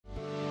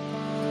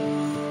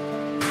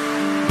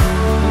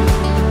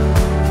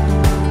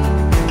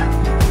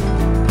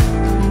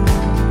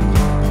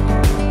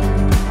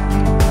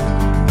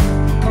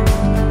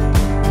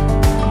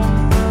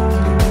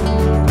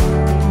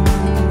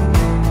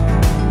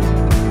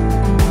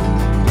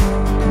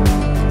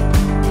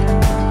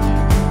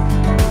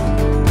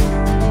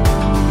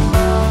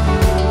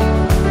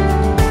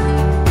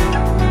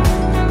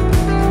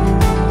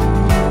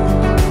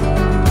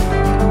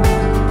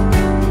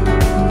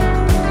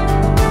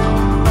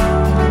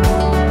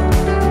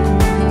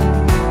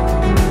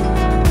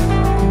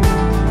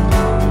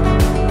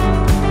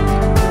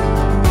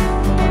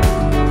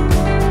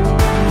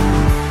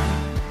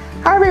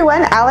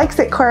Alex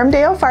at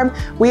Coram Farm.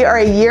 We are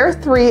a year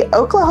 3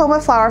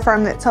 Oklahoma flower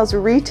farm that sells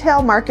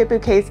retail market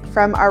bouquets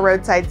from our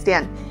roadside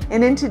stand.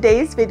 And in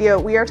today's video,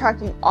 we are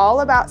talking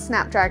all about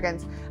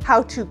Snapdragons,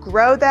 how to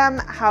grow them,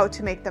 how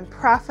to make them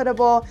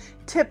profitable,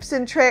 tips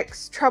and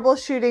tricks,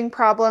 troubleshooting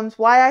problems,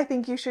 why I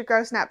think you should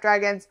grow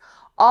Snapdragons,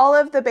 all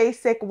of the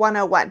basic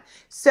 101.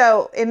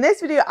 So in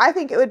this video, I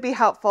think it would be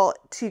helpful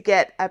to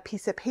get a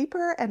piece of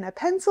paper and a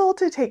pencil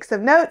to take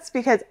some notes,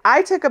 because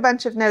I took a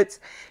bunch of notes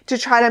to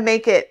try to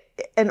make it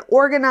an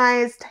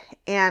organized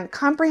and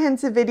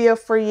comprehensive video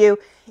for you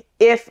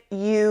if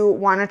you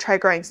want to try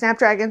growing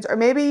Snapdragons, or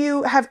maybe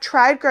you have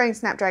tried growing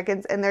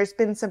Snapdragons and there's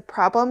been some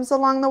problems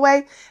along the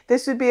way.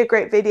 This would be a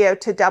great video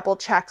to double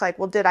check, like,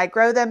 well, did I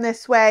grow them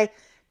this way?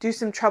 Do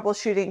some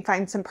troubleshooting,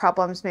 find some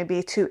problems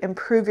maybe to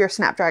improve your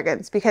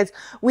Snapdragons, because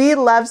we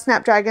love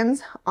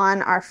Snapdragons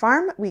on our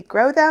farm. We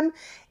grow them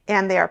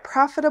and they are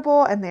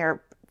profitable and they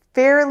are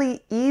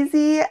fairly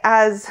easy.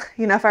 As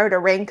you know, if I were to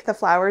rank the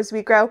flowers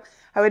we grow,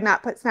 I would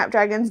not put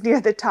Snapdragons near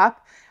the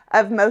top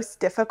of most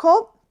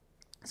difficult.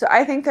 So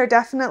I think they're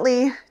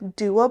definitely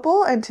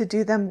doable and to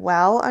do them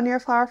well on your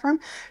flower farm.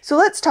 So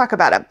let's talk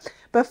about them.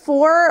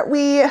 Before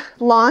we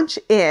launch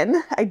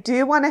in, I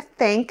do want to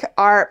thank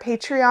our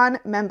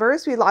Patreon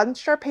members. We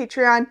launched our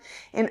Patreon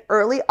in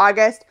early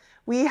August.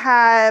 We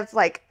have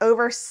like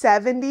over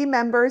 70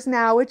 members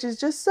now, which is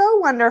just so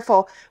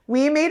wonderful.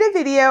 We made a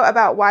video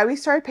about why we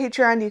started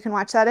Patreon. You can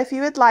watch that if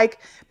you would like,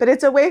 but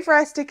it's a way for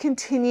us to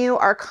continue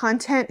our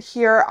content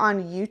here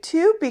on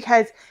YouTube,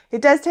 because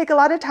it does take a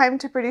lot of time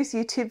to produce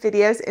YouTube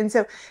videos. And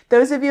so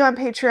those of you on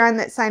Patreon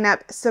that sign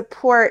up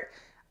support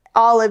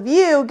all of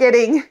you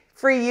getting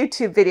free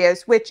YouTube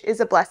videos, which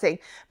is a blessing.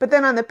 But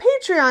then on the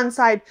Patreon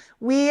side,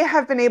 we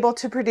have been able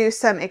to produce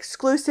some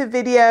exclusive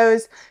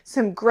videos,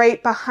 some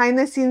great behind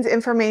the scenes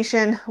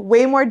information,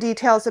 way more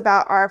details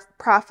about our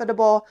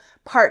profitable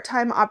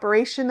part-time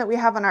operation that we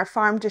have on our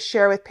farm to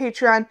share with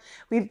Patreon.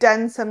 We've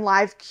done some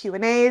live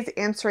Q&As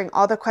answering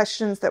all the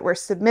questions that were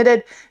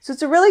submitted. So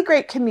it's a really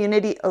great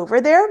community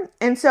over there.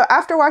 And so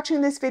after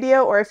watching this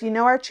video, or if you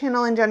know our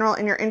channel in general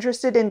and you're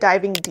interested in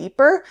diving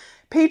deeper,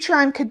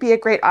 Patreon could be a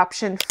great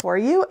option for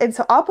you. And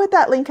so I'll put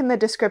that link in the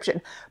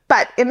description.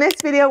 But in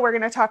this video, we're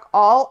going to talk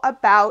all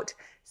about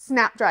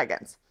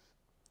Snapdragons.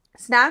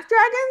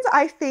 Snapdragons,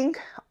 I think,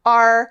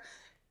 are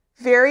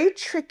very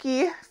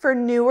tricky for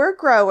newer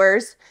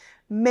growers,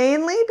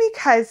 mainly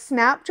because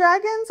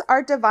Snapdragons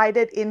are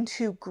divided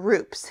into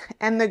groups.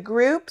 And the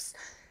groups,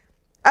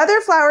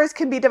 other flowers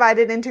can be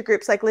divided into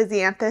groups like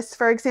Lisianthus,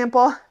 for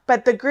example,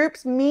 but the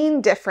groups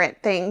mean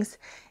different things.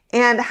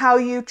 And how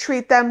you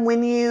treat them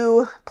when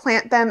you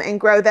plant them and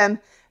grow them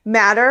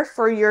matter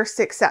for your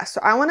success.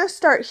 So I want to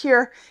start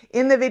here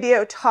in the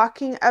video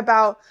talking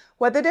about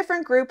what the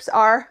different groups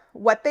are,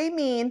 what they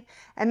mean,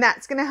 and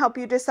that's going to help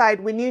you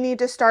decide when you need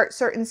to start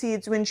certain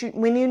seeds, when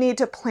you need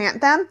to plant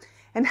them,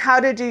 and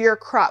how to do your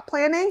crop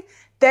planning.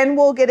 Then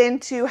we'll get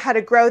into how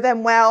to grow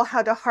them well,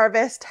 how to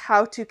harvest,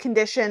 how to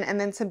condition, and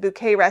then some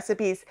bouquet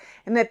recipes.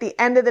 And at the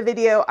end of the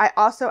video, I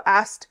also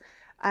asked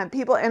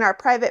people in our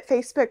private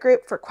Facebook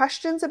group for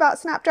questions about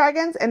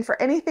Snapdragons, and for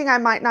anything I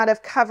might not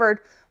have covered,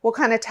 we'll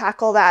kind of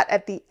tackle that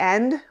at the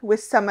end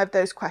with some of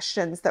those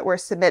questions that were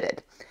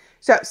submitted.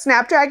 So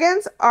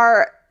Snapdragons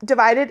are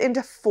divided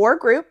into 4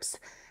 groups.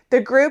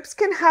 The groups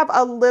can have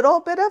a little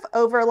bit of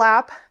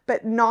overlap,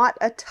 but not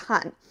a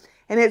ton.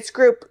 And it's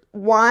group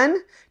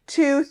 1,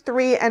 2,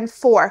 3, and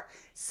 4.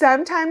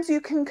 Sometimes you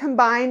can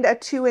combine a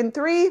 2 and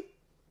 3.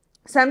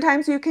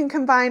 Sometimes you can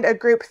combine a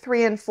group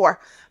 3 and 4,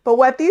 but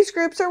what these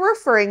groups are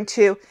referring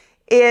to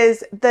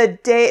is the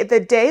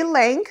day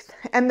length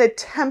and the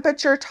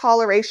temperature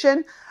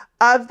toleration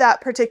of that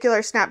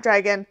particular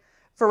Snapdragon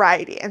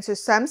variety. And so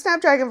some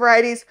Snapdragon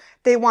varieties,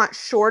 they want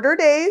shorter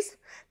days,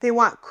 they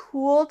want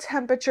cool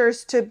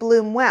temperatures to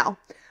bloom well.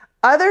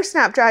 Other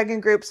Snapdragon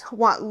groups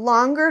want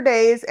longer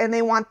days and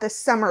they want the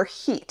summer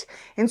heat.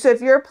 And so if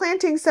you're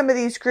planting some of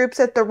these groups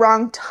at the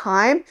wrong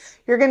time,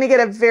 you're going to get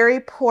a very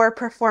poor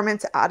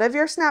performance out of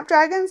your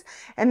Snapdragons.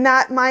 And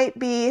that might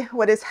be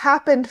what has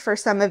happened for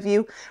some of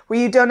you, where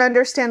you don't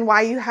understand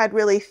why you had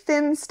really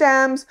thin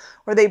stems,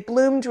 or they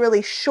bloomed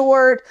really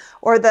short,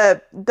 or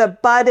the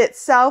bud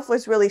itself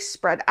was really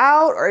spread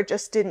out, or it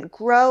just didn't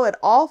grow at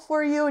all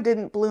for you, it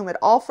didn't bloom at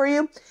all for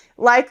you.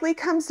 Likely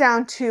comes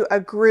down to a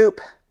group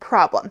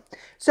problem.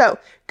 So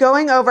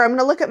going over, I'm going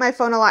to look at my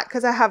phone a lot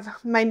because I have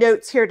my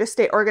notes here to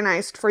stay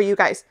organized for you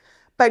guys.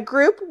 But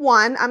group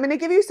 1, I'm going to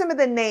give you some of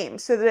the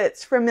names so that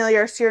it's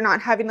familiar, so you're not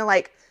having to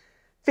like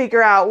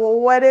figure out, well,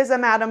 what is a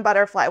madam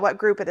butterfly? What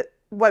group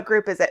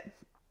is it?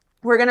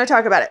 We're going to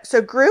talk about it.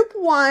 So group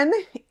 1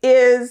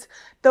 is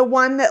the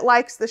one that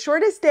likes the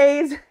shortest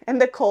days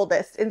and the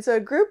coldest. And so a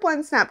group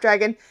 1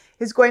 Snapdragon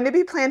is going to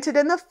be planted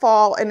in the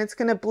fall and it's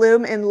going to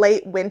bloom in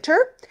late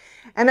winter.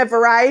 And a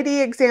variety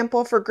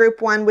example for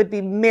group 1 would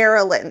be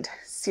Maryland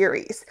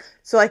series.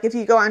 So like if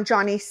you go on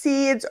Johnny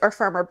Seeds or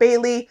Farmer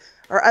Bailey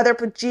or other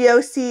Geo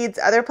Seeds,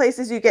 other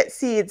places you get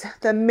seeds,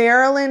 the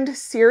Maryland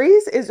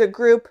series is a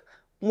group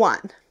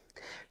 1.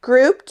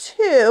 Group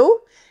 2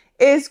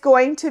 is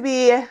going to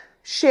be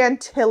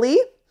Chantilly,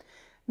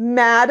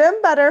 Madam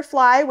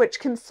Butterfly, which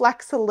can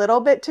flex a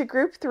little bit to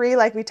group 3,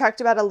 like we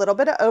talked about, a little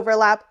bit of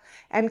overlap,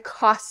 and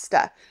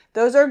Costa.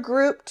 Those are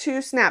group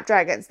 2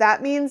 Snapdragons.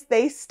 That means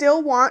they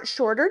still want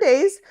shorter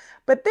days,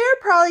 but they're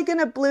probably going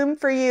to bloom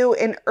for you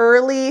in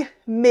early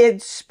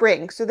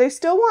mid-spring. So they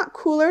still want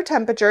cooler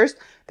temperatures.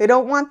 They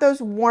don't want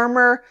those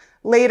warmer,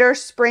 later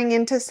spring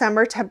into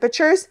summer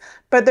temperatures,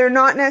 but they're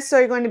not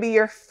necessarily going to be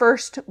your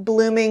first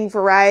blooming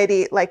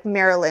variety like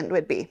Maryland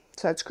would be.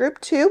 So that's group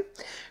 2.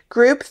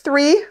 Group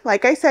 3,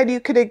 like I said, you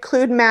could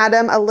include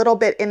Madam a little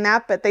bit in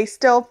that, but they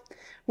still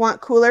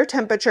want cooler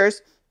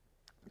temperatures.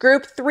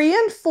 Group 3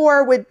 and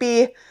 4 would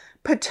be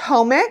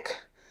Potomac,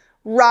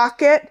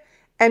 Rocket,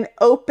 and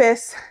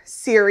Opus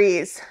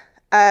series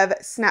of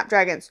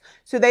Snapdragons.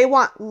 So they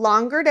want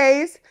longer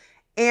days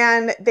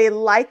and they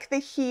like the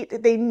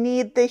heat. They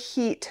need the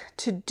heat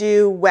to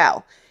do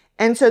well.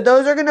 And so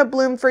those are going to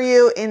bloom for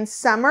you in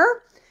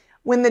summer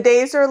when the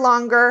days are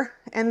longer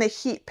and the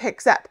heat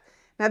picks up.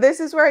 Now this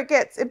is where it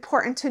gets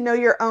important to know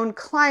your own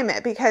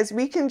climate, because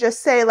we can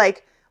just say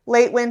like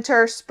late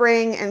winter,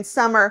 spring, and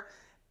summer,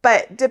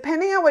 but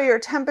depending on what your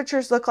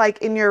temperatures look like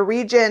in your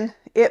region,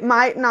 it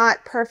might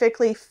not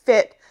perfectly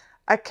fit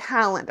a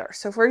calendar.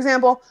 So for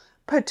example,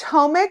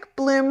 Potomac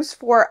blooms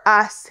for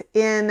us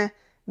in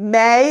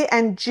May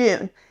and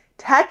June.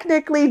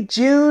 Technically,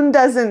 June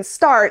doesn't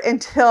start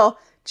until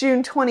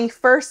June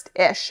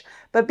 21st-ish.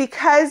 But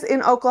because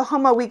in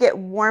Oklahoma we get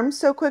warm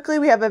so quickly,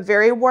 we have a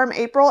very warm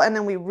April and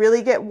then we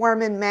really get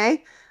warm in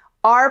May,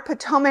 our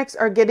Potomacs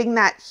are getting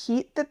that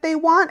heat that they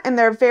want and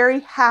they're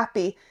very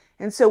happy.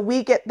 And so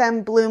we get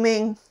them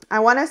blooming. I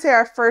want to say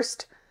our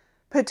first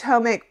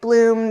Potomac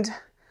bloomed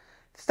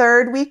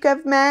 3rd week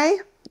of May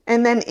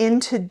and then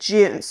into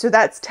June. So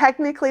that's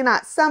technically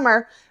not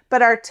summer,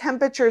 but our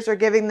temperatures are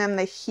giving them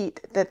the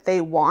heat that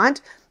they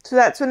want. So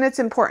that's when it's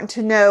important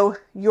to know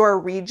your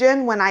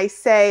region. When I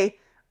say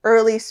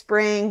early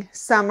spring,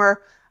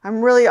 summer,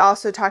 I'm really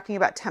also talking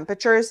about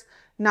temperatures,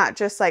 not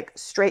just like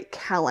straight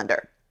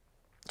calendar.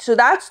 So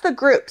that's the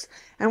groups.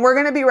 And we're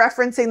going to be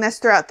referencing this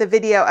throughout the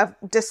video of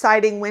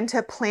deciding when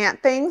to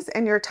plant things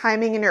and your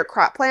timing in your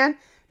crop plan,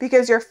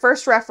 because your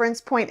first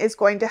reference point is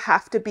going to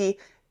have to be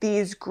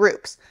these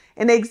groups.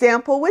 An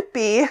example would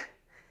be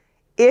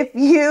if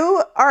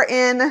you are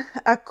in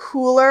a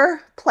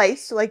cooler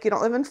place, so like you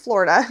don't live in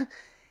Florida,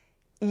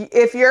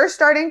 if you're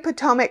starting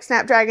Potomac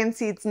Snapdragon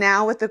seeds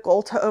now with the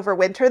goal to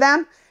overwinter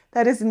them,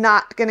 that is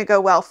not going to go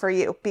well for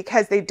you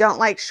because they don't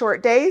like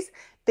short days.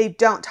 They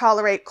don't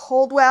tolerate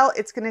cold well.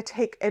 It's going to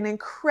take an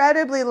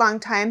incredibly long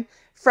time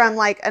from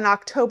like an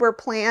October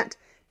plant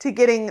to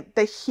getting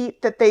the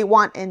heat that they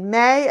want in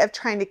May of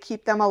trying to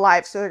keep them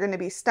alive. So they're going to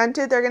be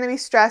stunted. They're going to be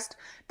stressed.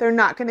 They're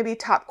not going to be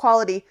top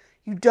quality.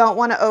 You don't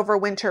want to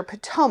overwinter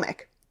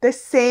Potomac. The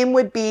same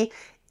would be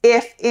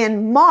if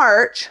in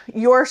March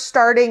you're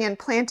starting and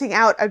planting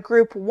out a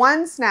group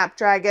 1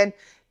 Snapdragon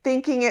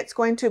thinking it's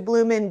going to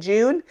bloom in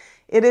June.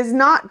 It is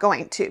not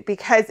going to,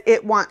 because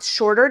it wants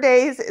shorter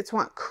days, it's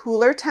want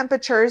cooler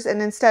temperatures,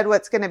 and instead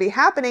what's going to be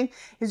happening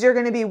is you're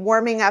going to be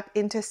warming up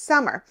into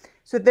summer.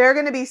 So they're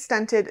going to be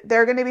stunted,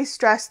 they're going to be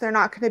stressed, they're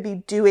not going to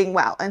be doing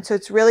well. And so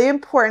it's really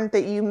important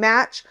that you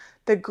match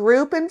the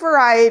group and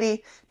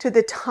variety to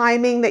the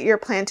timing that you're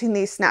planting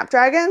these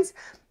Snapdragons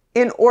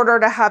in order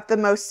to have the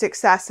most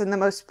success and the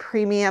most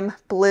premium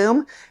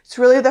bloom. It's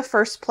really the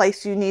first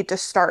place you need to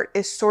start,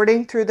 is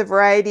sorting through the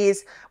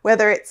varieties,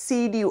 whether it's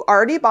seed you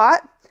already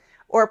bought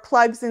or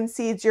plugs and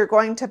seeds you're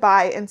going to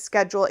buy and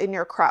schedule in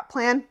your crop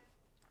plan.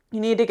 You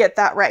need to get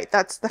that right.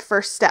 That's the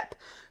first step.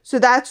 So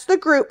that's the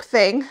group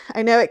thing.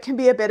 I know it can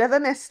be a bit of a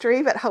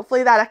mystery, but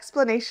hopefully that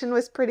explanation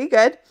was pretty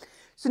good.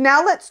 So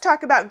now let's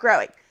talk about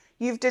growing.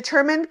 You've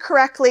determined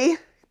correctly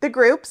the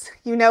groups.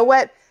 You know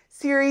what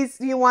series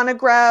you want to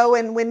grow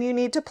and when you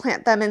need to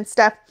plant them and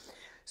stuff.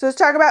 So let's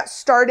talk about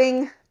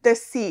starting the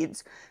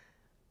seeds.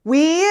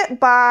 We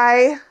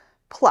buy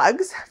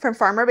plugs from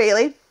Farmer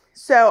Bailey.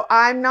 So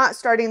I'm not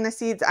starting the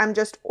seeds. I'm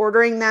just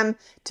ordering them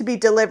to be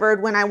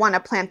delivered when I want to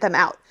plant them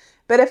out.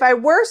 But if I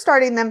were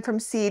starting them from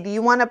seed,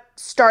 you want to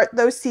start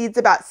those seeds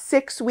about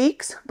 6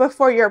 weeks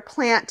before your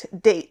plant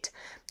date.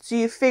 So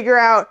you figure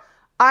out,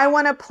 I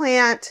want to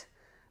plant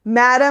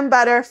Madam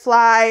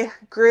Butterfly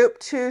Group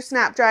 2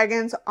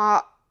 Snapdragons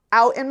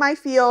out in my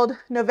field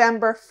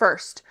November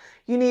 1st.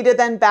 You need to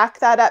then back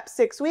that up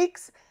 6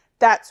 weeks.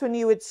 That's when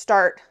you would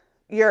start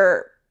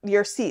your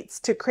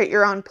seeds to create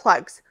your own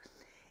plugs.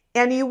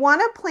 And you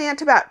want to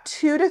plant about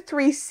 2 to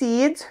 3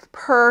 seeds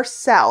per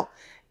cell.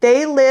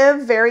 They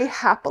live very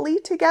happily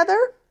together,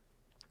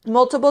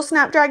 multiple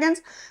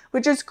Snapdragons,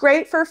 which is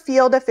great for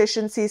field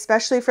efficiency,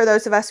 especially for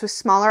those of us with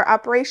smaller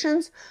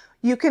operations.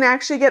 You can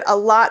actually get a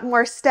lot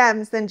more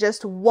stems than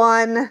just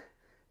 1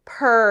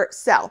 per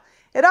cell.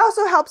 It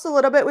also helps a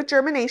little bit with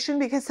germination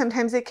because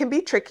sometimes it can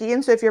be tricky.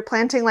 And so if you're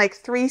planting like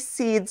 3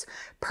 seeds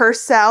per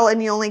cell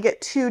and you only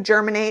get 2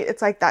 germinate,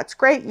 it's like, that's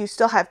great. You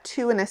still have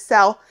 2 in a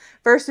cell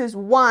versus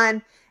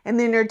 1, and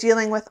then you're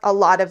dealing with a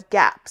lot of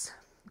gaps.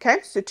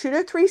 Okay, so 2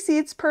 to 3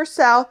 seeds per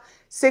cell,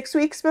 6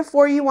 weeks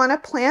before you want to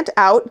plant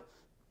out.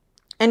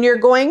 And you're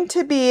going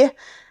to be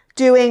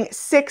doing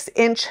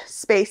 6-inch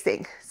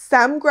spacing.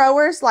 Some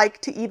growers like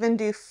to even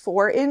do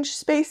 4-inch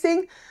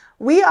spacing.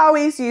 We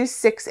always use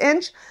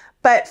 6-inch,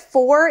 but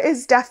 4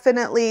 is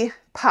definitely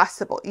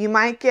possible. You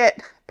might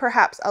get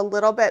perhaps a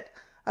little bit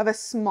of a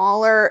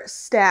smaller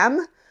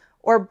stem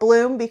or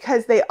bloom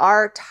because they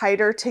are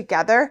tighter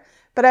together,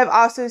 but I've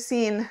also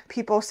seen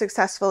people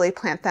successfully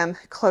plant them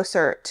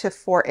closer to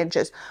 4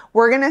 inches.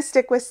 We're gonna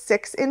stick with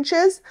 6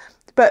 inches,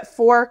 but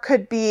 4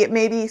 could be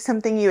maybe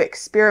something you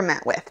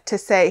experiment with, to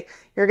say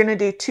you're gonna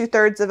do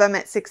 2/3 of them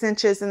at 6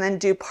 inches and then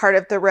do part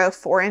of the row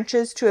 4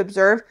 inches to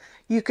observe.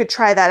 You could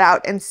try that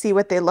out and see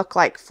what they look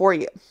like for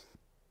you.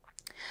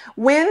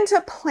 When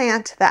to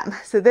plant them.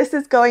 So this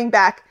is going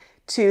back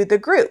to the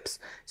groups.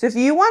 So if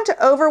you want to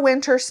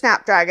overwinter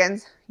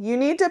Snapdragons, you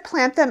need to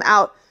plant them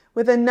out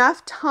with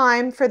enough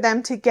time for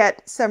them to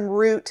get some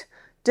root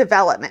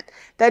development.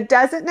 That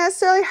doesn't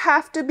necessarily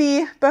have to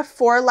be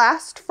before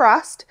last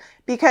frost,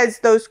 because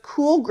those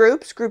cool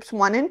groups, groups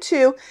 1 and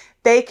 2,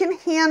 they can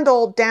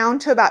handle down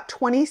to about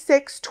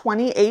 26,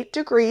 28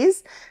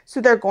 degrees.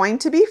 So they're going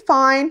to be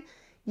fine.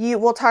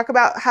 We'll talk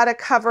about how to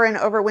cover and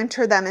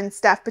overwinter them and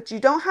stuff, but you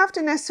don't have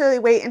to necessarily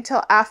wait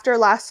until after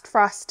last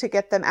frost to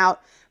get them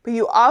out. But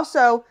you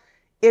also,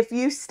 if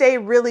you stay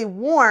really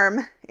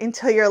warm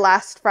until your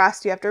last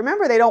frost, you have to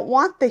remember they don't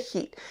want the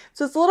heat.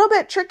 So it's a little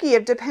bit tricky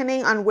of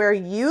depending on where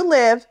you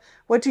live,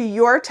 what do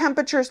your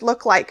temperatures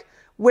look like,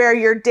 where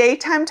your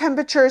daytime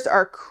temperatures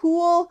are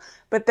cool,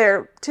 but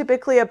they're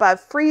typically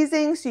above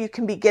freezing, so you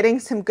can be getting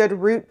some good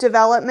root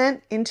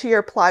development into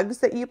your plugs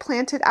that you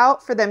planted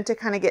out for them to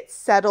kind of get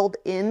settled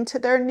into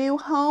their new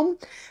home,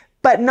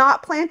 but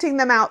not planting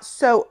them out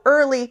so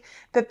early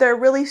that they're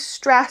really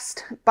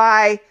stressed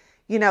by,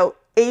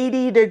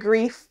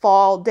 80-degree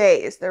fall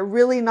days. They're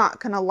really not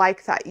going to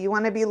like that. You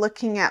want to be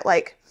looking at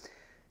like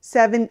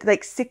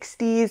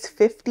 60s,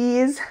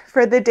 50s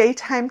for the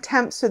daytime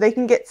temps so they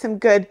can get some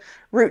good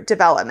root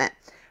development.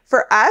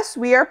 For us,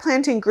 we are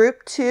planting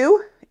group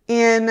 2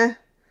 in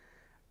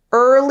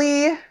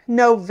early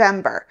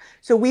November.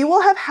 So we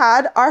will have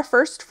had our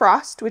first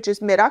frost, which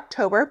is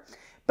mid-October,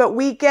 but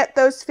we get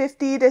those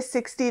 50 to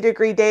 60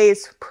 degree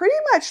days pretty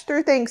much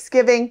through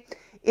Thanksgiving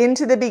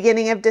into the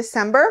beginning of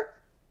December.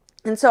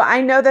 And so I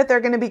know that they're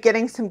going to be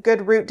getting some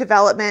good root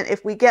development.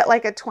 If we get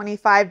like a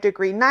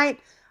 25-degree night,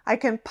 I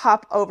can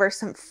pop over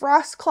some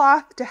frost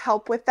cloth to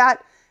help with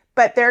that,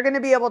 but they're going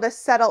to be able to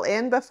settle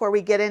in before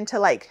we get into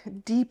like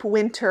deep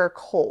winter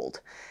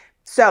cold.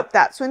 So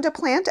that's when to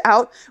plant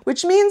out,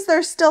 which means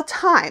there's still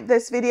time.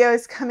 This video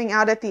is coming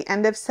out at the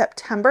end of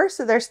September,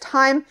 so there's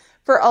time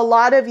for a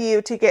lot of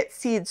you to get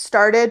seeds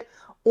started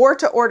or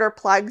to order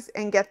plugs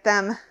and get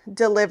them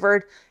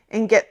delivered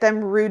and get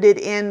them rooted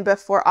in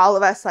before all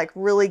of us like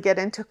really get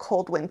into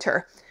cold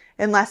winter,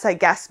 unless I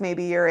guess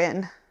maybe you're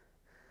in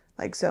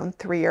like zone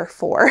 3 or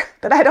 4,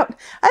 but I don't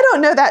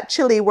know that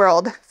chilly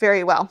world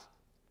very well.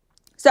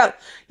 So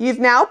you've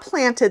now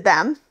planted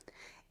them,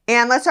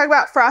 and let's talk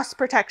about frost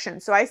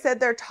protection. So I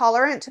said they're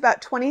tolerant to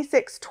about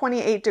 26,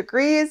 28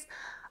 degrees.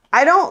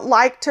 I don't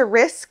like to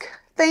risk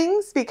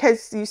things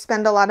because you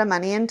spend a lot of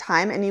money and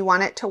time and you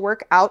want it to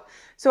work out.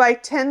 So I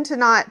tend to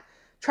not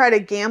try to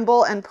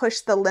gamble and push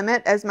the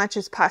limit as much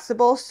as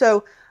possible.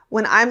 So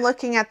when I'm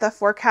looking at the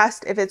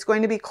forecast, if it's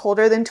going to be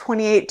colder than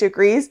 28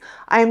 degrees,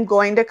 I'm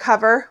going to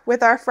cover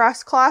with our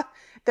frost cloth.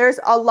 There's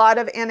a lot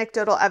of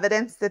anecdotal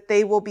evidence that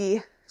they will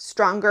be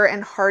stronger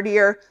and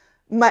hardier,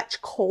 much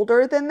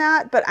colder than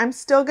that, but I'm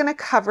still going to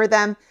cover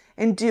them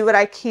and do what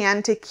I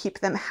can to keep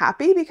them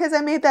happy because I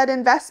made that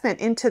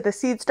investment into the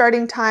seed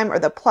starting time or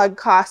the plug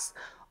costs,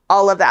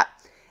 all of that.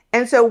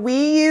 And so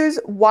we use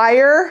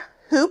wire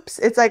hoops.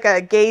 It's like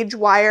a gauge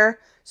wire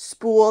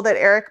spool that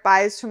Eric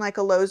buys from like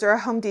a Lowe's or a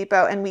Home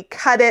Depot, and we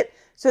cut it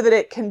so that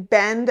it can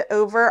bend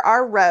over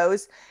our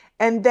rows.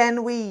 And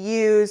then we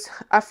use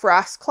a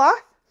frost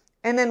cloth,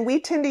 and then we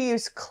tend to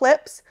use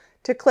clips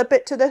to clip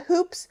it to the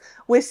hoops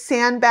with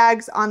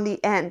sandbags on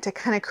the end to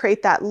kind of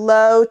create that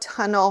low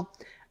tunnel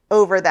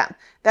over them.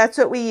 That's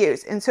what we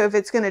use. And so if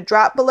it's going to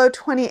drop below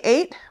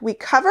 28, we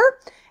cover.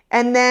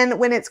 And then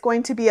when it's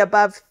going to be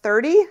above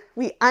 30,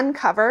 we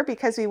uncover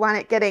because we want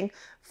it getting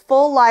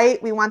full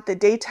light. We want the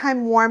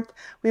daytime warmth.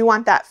 We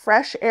want that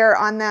fresh air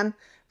on them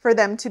for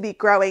them to be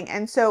growing.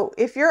 And so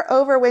if you're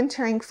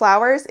overwintering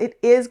flowers, it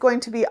is going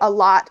to be a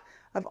lot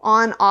of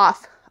on,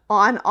 off,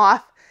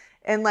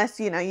 unless,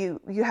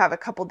 you have a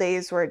couple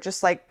days where it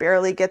just like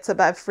barely gets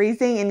above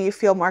freezing and you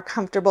feel more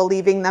comfortable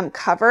leaving them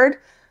covered.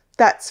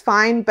 That's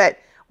fine. But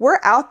we're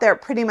out there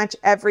pretty much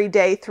every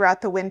day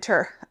throughout the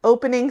winter,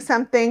 opening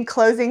something,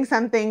 closing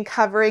something,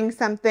 covering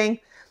something.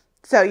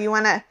 So you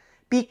want to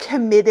be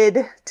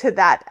committed to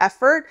that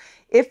effort.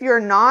 If you're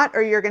not,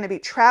 or you're going to be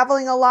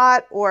traveling a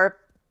lot or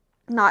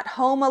not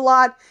home a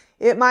lot,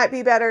 it might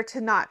be better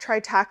to not try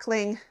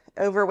tackling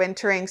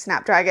overwintering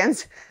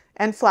Snapdragons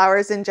and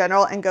flowers in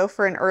general and go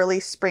for an early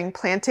spring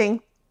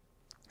planting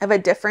of a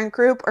different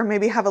group, or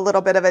maybe have a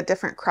little bit of a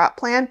different crop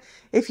plan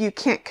if you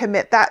can't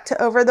commit that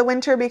to over the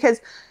winter,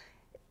 because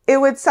it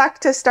would suck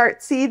to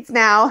start seeds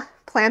now,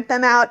 plant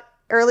them out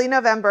early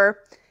November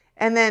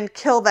and then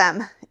kill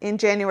them in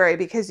January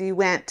because you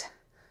went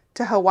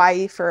to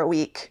Hawaii for a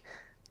week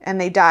and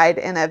they died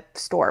in a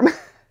storm.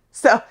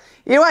 So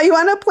you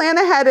want to plan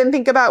ahead and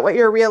think about what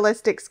your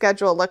realistic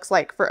schedule looks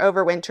like for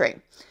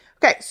overwintering.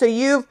 Okay, so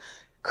you've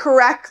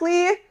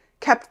correctly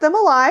kept them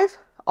alive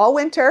all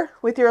winter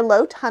with your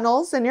low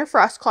tunnels and your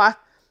frost cloth.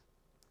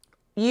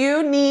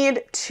 You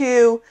need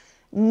to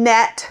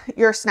net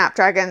your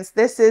Snapdragons.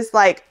 This is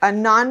like a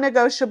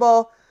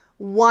non-negotiable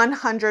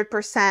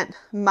 100%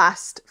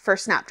 must for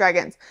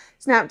Snapdragons.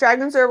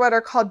 Snapdragons are what are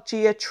called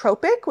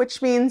geotropic,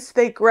 which means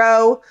they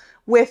grow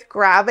with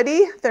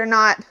gravity. They're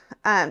not,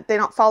 they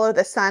don't follow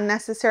the sun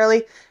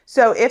necessarily.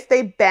 So if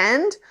they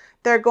bend,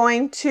 they're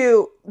going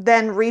to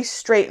then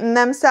re-straighten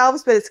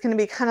themselves, but it's going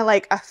to be kind of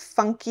like a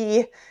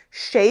funky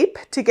shape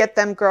to get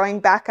them growing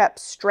back up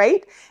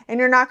straight. And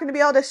you're not going to be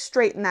able to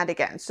straighten that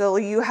again. So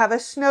you have a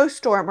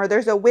snowstorm or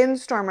there's a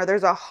windstorm or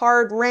there's a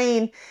hard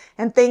rain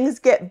and things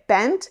get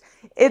bent.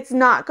 It's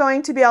not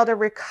going to be able to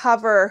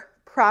recover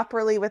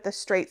properly with a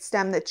straight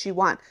stem that you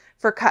want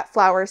for cut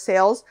flower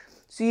sales.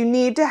 So you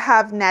need to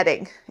have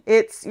netting.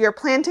 You're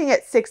planting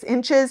at 6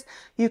 inches.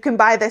 You can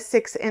buy the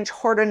 6-inch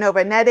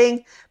Hortonova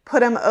netting, put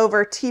them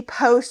over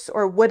T-posts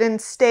or wooden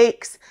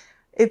stakes.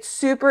 It's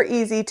super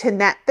easy to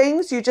net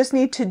things. You just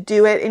need to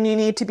do it and you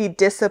need to be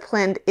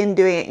disciplined in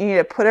doing it. You need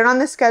to put it on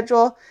the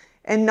schedule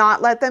and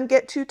not let them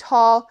get too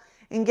tall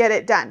and get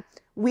it done.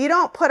 We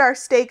don't put our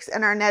stakes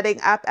and our netting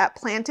up at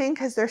planting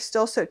because they're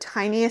still so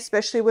tiny,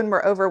 especially when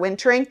we're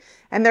overwintering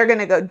and they're going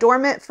to go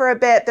dormant for a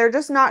bit. They're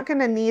just not going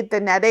to need the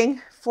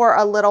netting for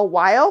a little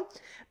while.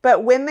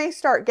 But when they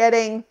start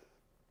getting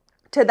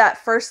to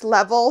that first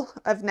level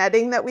of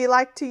netting that we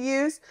like to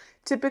use,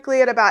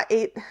 typically at about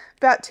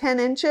 10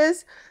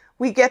 inches,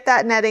 we get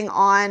that netting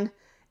on.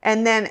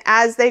 And then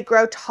as they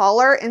grow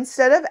taller,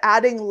 instead of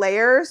adding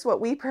layers, what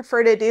we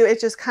prefer to do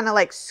is just kind of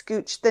like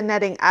scooch the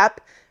netting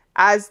up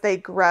as they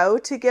grow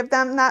to give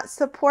them that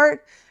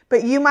support.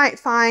 But you might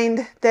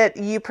find that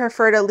you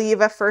prefer to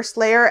leave a first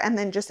layer and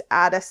then just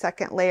add a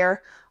second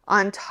layer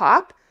on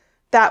top.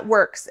 That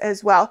works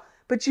as well.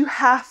 But you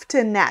have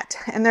to net.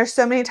 And there's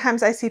so many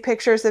times I see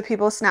pictures of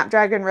people's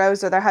Snapdragon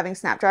rows or they're having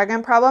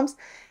Snapdragon problems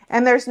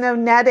and there's no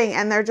netting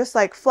and they're just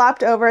like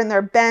flopped over and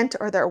they're bent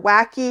or they're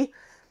wacky.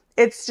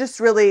 It's just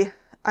really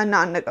a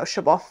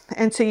non-negotiable.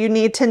 And so you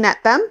need to net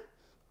them.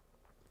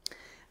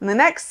 And the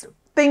next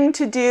thing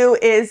to do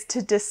is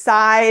to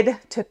decide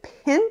to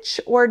pinch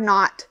or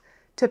not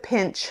to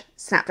pinch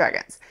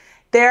Snapdragons.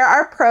 There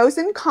are pros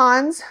and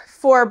cons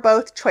for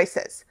both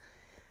choices.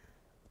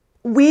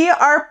 We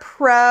are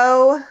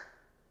pro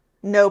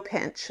no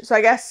pinch. So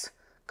I guess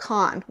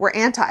con, we're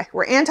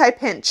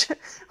anti-pinch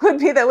would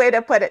be the way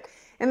to put it.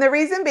 And the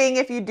reason being,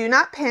 if you do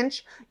not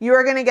pinch, you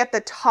are going to get the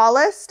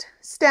tallest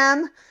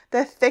stem,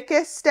 the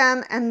thickest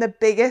stem, and the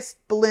biggest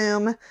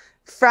bloom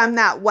from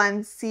that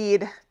one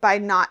seed by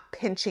not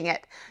pinching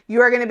it.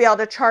 You are going to be able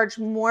to charge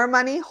more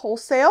money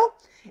wholesale.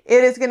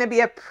 It is going to be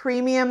a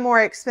premium,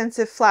 more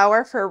expensive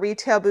flower for a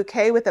retail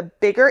bouquet with a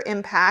bigger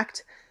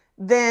impact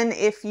than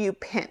if you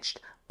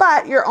pinched.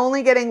 But you're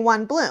only getting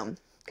one bloom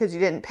because you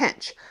didn't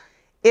pinch.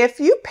 If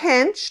you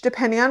pinch,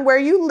 depending on where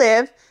you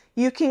live,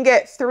 you can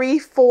get 3,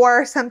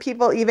 4, some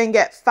people even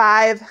get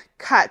 5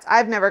 cuts.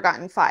 I've never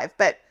gotten 5,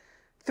 but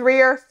 3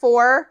 or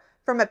 4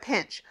 from a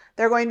pinch.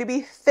 They're going to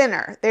be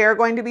thinner, they are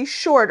going to be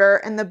shorter,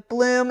 and the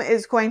bloom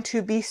is going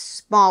to be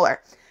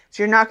smaller.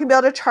 So you're not going to be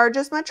able to charge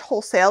as much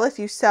wholesale if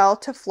you sell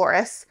to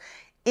florists.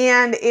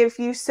 And if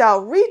you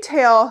sell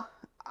retail,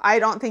 I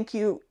don't think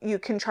you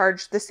can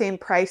charge the same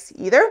price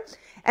either.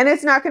 And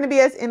it's not going to be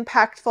as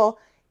impactful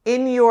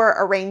in your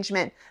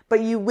arrangement,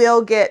 but you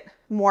will get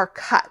more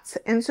cuts.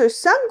 And so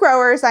some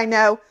growers I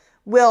know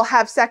will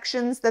have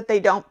sections that they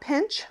don't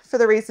pinch for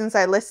the reasons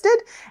I listed.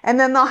 And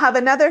then they'll have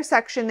another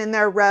section in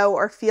their row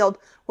or field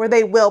where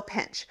they will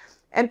pinch.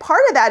 And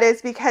part of that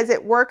is because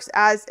it works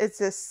as it's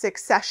a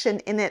succession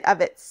in it of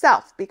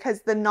itself,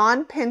 because the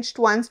non-pinched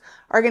ones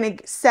are going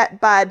to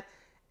set bud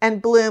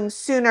and bloom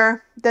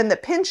sooner than the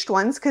pinched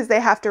ones because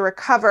they have to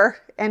recover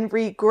and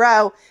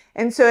regrow.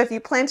 And so if you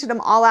planted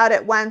them all out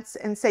at once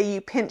and say you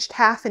pinched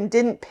half and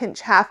didn't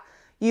pinch half,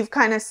 you've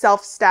kind of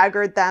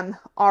self-staggered them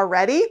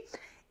already.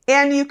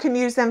 And you can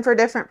use them for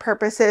different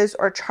purposes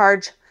or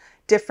charge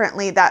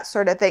differently, that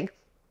sort of thing.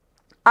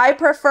 I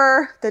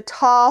prefer the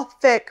tall,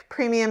 thick,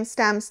 premium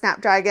stem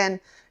Snapdragon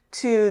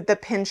to the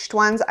pinched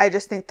ones. I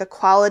just think the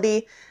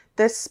quality,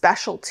 the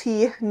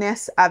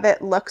specialty-ness of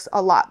it looks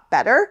a lot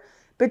better.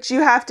 But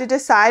you have to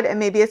decide, and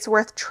maybe it's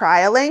worth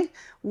trialing,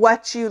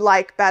 what you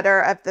like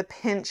better of the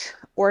pinch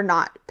or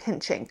not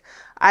pinching.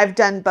 I've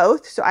done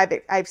both, so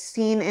I've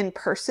seen in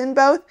person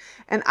both,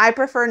 and I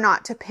prefer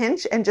not to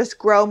pinch and just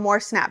grow more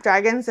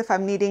Snapdragons if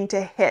I'm needing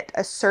to hit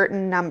a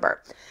certain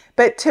number.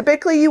 But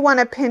typically you want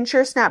to pinch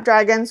your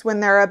Snapdragons when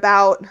they're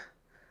about,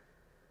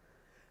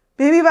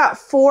 maybe about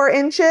 4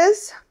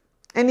 inches,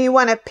 and you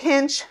want to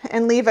pinch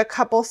and leave a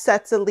couple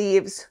sets of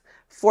leaves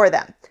for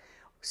them.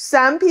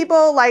 Some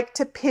people like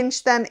to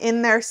pinch them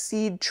in their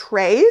seed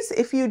trays.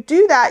 If you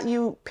do that,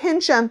 you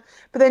pinch them,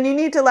 but then you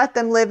need to let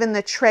them live in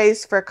the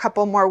trays for a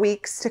couple more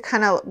weeks to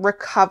kind of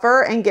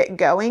recover and get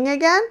going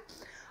again.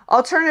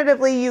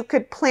 Alternatively, you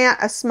could plant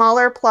a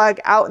smaller plug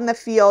out in the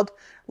field,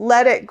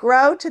 let it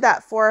grow to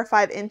that 4 or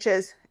 5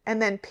 inches,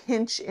 and then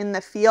pinch in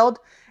the field,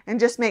 and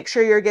just make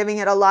sure you're giving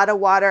it a lot of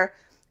water,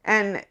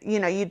 and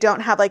you don't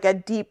have like a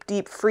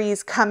deep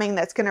freeze coming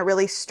that's going to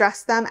really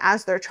stress them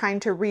as they're trying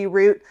to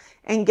reroot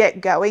and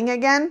get going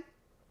again.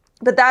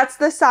 But that's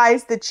the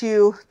size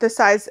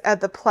of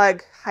the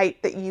plug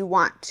height that you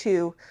want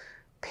to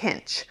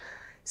pinch.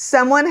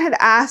 Someone had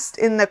asked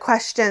in the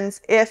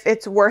questions if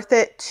it's worth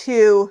it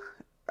to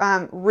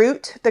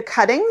root the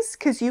cuttings,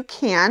 because you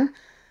can.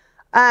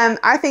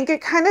 I think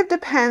it kind of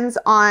depends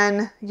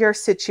on your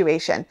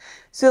situation.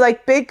 So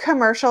like big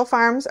commercial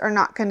farms are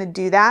not going to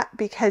do that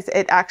because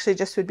it actually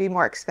just would be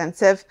more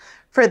expensive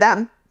for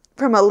them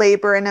from a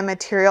labor and a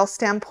material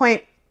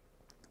standpoint.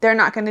 They're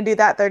not going to do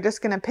that. They're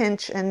just going to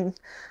pinch and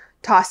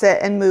toss it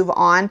and move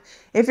on.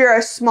 If you're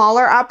a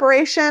smaller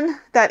operation,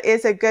 that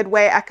is a good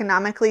way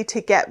economically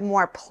to get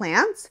more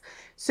plants.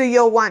 So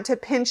you'll want to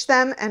pinch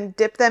them and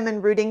dip them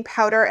in rooting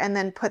powder and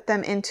then put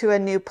them into a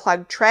new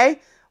plug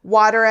tray,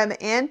 water them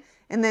in,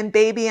 and then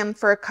baby them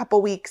for a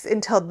couple weeks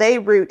until they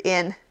root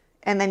in,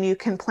 and then you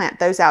can plant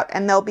those out,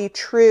 and they'll be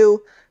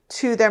true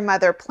to their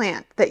mother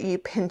plant that you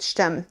pinched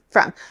them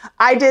from.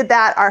 I did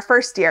that our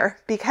first year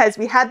because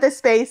we had the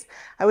space.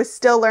 I was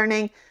still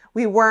learning.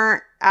 We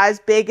weren't as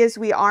big as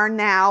we are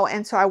now,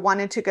 and so I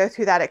wanted to go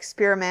through that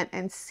experiment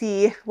and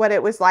see what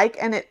it was like,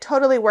 and it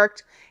totally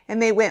worked, and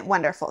they went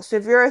wonderful. So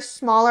if you're a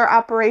smaller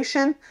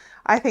operation,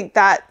 I think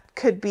that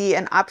could be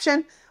an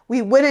option.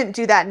 We wouldn't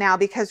do that now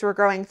because we're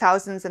growing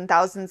thousands and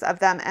thousands of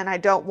them, and I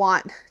don't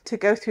want to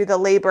go through the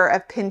labor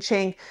of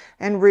pinching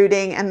and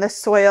rooting and the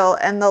soil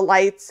and the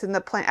lights and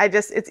the plant.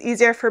 It's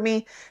easier for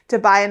me to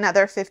buy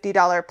another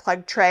 $50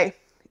 plug tray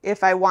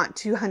if I want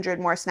 200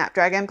 more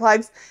Snapdragon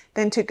plugs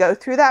than to go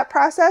through that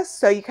process.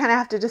 So you kind of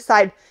have to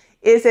decide,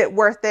 is it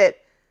worth it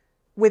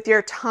with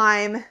your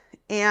time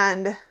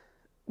and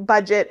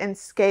budget and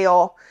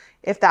scale,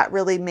 if that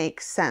really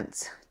makes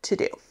sense to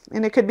do.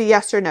 And it could be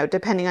yes or no,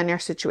 depending on your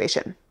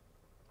situation.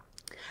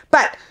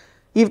 But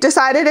you've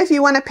decided if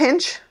you want to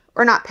pinch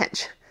or not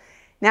pinch.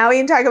 Now we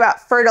can talk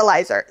about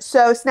fertilizer.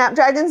 So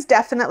Snapdragons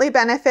definitely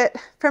benefit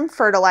from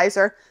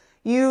fertilizer.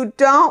 You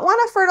don't want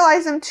to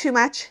fertilize them too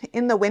much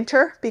in the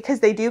winter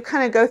because they do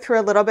kind of go through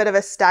a little bit of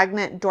a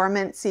stagnant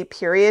dormancy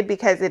period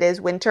because it is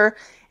winter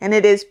and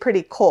it is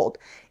pretty cold.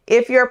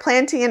 If you're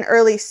planting in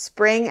early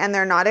spring and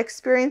they're not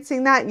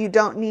experiencing that, you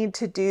don't need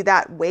to do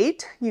that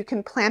wait. You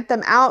can plant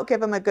them out, give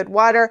them a good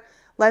water,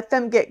 let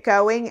them get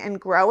going and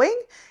growing.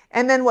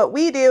 And then what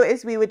we do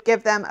is we would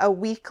give them a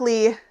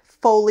weekly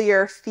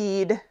foliar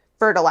feed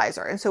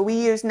fertilizer. And so we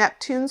use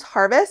Neptune's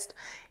Harvest.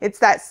 It's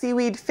that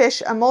seaweed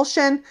fish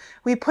emulsion.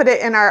 We put it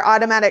in our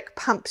automatic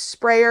pump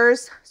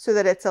sprayers so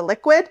that it's a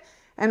liquid,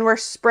 and we're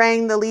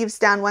spraying the leaves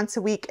down once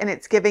a week, and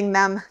it's giving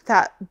them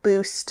that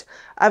boost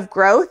of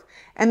growth,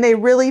 and they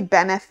really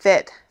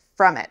benefit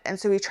from it. And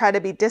so we try to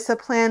be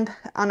disciplined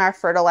on our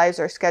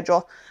fertilizer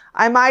schedule.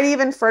 I might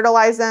even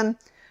fertilize them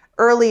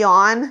early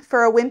on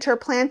for a winter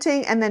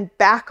planting and then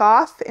back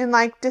off in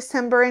like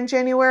December and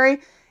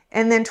January.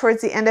 And then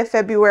towards the end of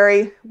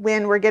February,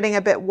 when we're getting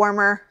a bit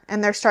warmer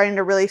and they're starting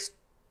to really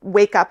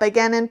wake up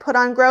again and put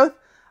on growth,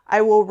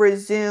 I will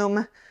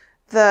resume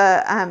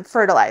the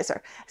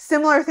fertilizer.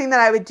 Similar thing that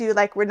I would do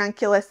like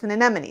ranunculus and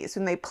anemones.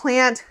 When they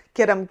plant,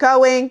 get them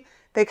going,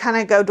 they kind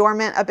of go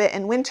dormant a bit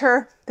in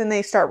winter, then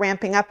they start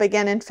ramping up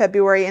again in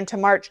February into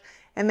March,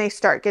 and they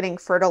start getting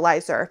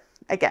fertilizer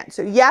again.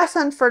 So yes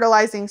on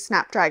fertilizing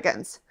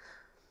Snapdragons.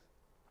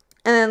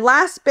 And then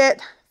last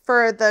bit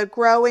for the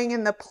growing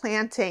and the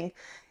planting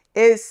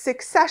is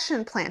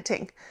succession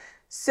planting.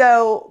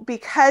 So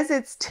because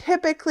it's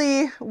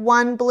typically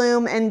one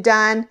bloom and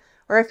done,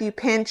 or if you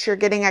pinch, you're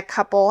getting a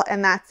couple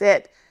and that's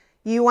it,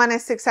 you want to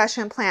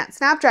succession plant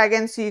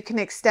Snapdragons so you can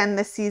extend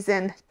the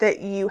season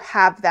that you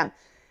have them.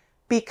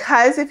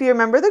 Because if you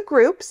remember the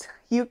groups,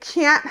 you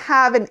can't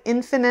have an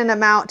infinite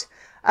amount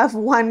of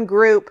one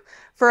group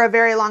for a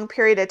very long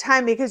period of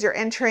time because you're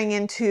entering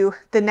into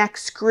the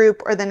next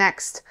group or the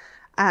next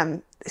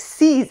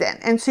season.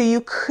 And so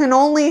you can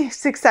only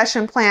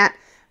succession plant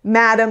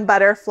Madam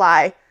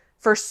Butterfly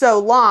for so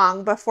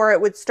long before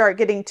it would start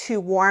getting too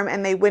warm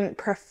and they wouldn't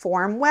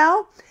perform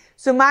well.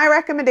 So my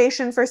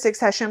recommendation for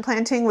succession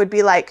planting would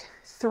be like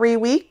 3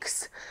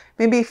 weeks,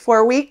 maybe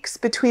 4 weeks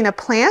between a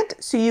plant.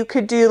 So you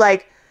could do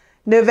like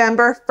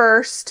November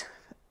 1st,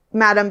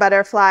 Madam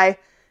Butterfly,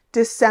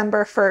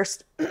 December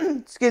 1st,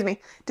 excuse me,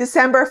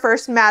 December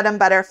 1st, Madam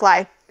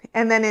Butterfly.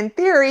 And then in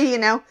theory, you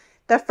know,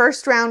 the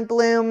first round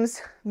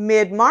blooms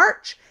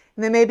mid-March,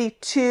 and then maybe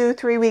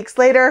 2-3 weeks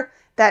later,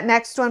 that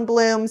next one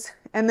blooms,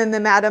 and then the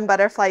Madam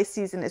Butterfly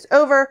season is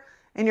over,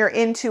 and you're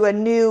into a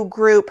new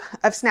group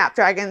of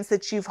Snapdragons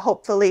that you've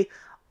hopefully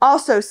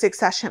also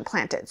succession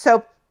planted.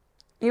 So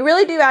you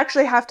really do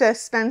actually have to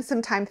spend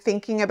some time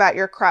thinking about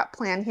your crop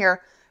plan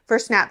here for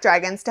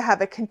Snapdragons to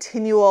have a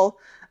continual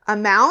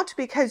amount,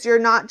 because you're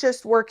not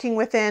just working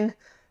within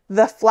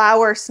the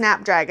flower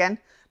Snapdragon,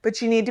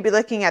 but you need to be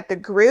looking at the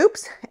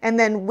groups, and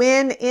then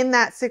when in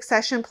that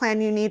succession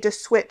plan you need to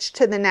switch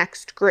to the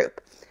next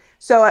group.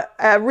 So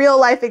a real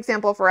life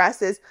example for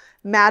us is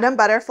Madam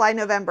Butterfly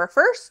November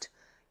 1st.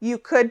 You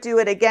could do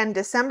it again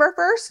December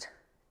 1st,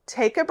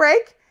 take a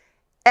break,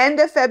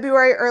 end of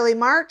February, early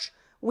March,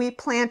 we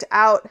plant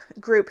out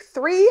group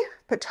 3,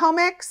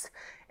 Potomacs,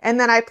 and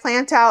then I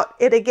plant out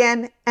it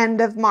again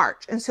end of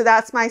March. And so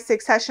that's my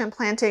succession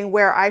planting,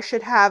 where I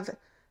should have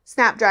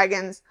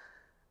Snapdragons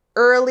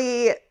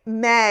early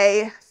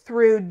May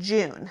through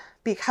June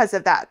because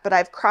of that. But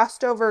I've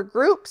crossed over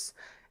groups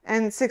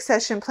and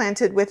succession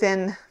planted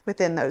within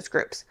those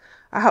groups.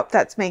 I hope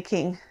that's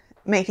making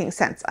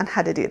sense on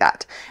how to do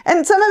that.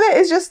 And some of it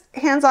is just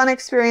hands-on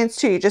experience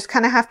too. You just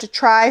kind of have to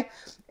try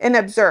and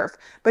observe.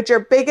 But your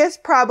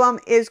biggest problem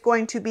is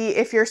going to be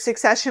if you're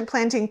succession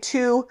planting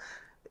too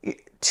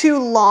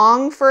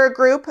long for a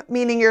group,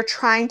 meaning you're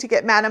trying to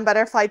get Madam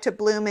Butterfly to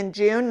bloom in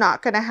June,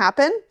 not going to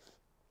happen.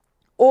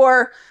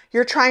 Or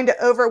you're trying to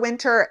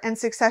overwinter and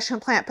succession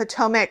plant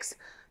Potomacs,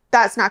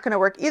 that's not going to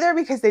work either,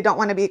 because they don't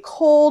want to be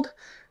cold.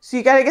 So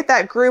you got to get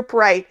that group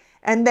right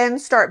and then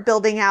start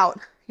building out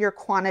your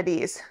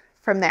quantities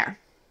from there.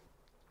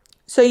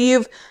 So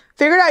you've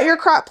figured out your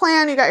crop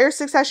plan, you got your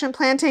succession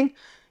planting,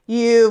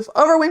 you've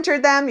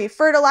overwintered them, you've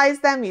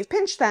fertilized them, you've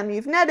pinched them,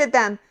 you've netted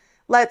them.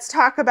 Let's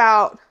talk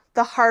about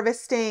the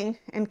harvesting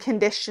and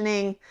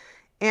conditioning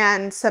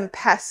and some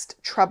pest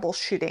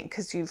troubleshooting,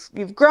 because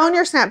you've grown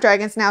your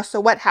Snapdragons now.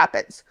 So what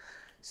happens?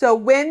 So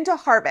when to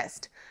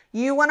harvest?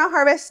 You want to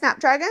harvest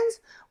Snapdragons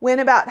when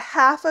about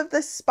half of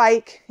the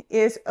spike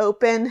is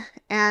open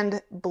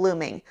and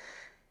blooming.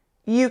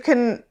 You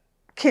can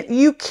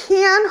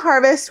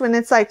harvest when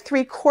it's like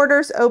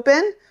 3/4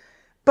 open,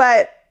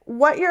 but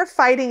what you're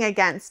fighting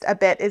against a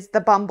bit is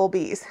the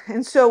bumblebees.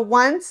 And so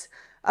once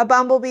a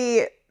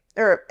bumblebee,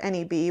 or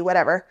any bee,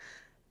 whatever,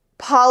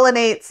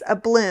 pollinates a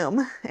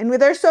bloom, and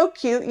they're so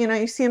cute, you know,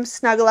 you see them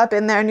snuggle up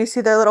in there and you see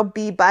their little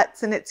bee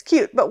butts and it's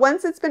cute. But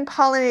once it's been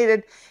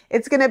pollinated,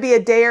 it's going to be a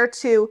day or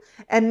two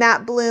and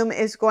that bloom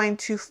is going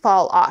to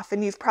fall off.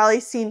 And you've probably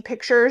seen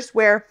pictures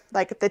where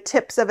like the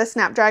tips of a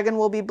Snapdragon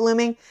will be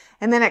blooming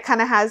and then it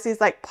kind of has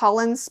these like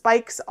pollen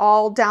spikes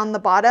all down the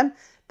bottom.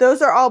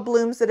 Those are all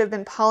blooms that have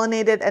been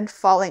pollinated and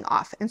falling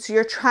off. And so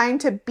you're trying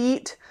to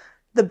beat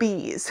the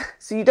bees.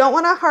 So you don't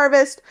want to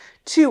harvest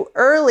too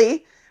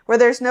early where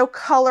there's no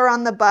color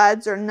on the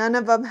buds or none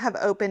of them have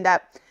opened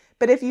up.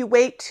 But if you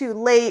wait too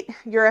late,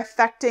 you're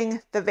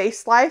affecting the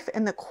vase life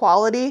and the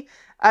quality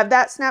of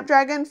that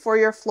Snapdragon for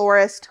your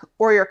florist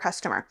or your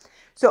customer.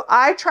 So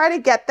I try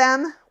to get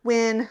them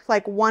when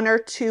like 1 or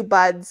 2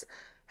 buds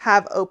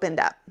have opened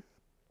up.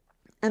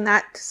 And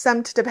that,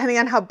 depending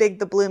on how big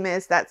the bloom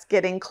is, that's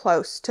getting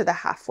close to the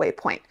halfway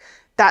point.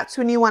 That's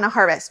when you want to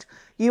harvest.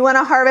 You want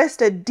to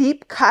harvest a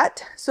deep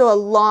cut, so a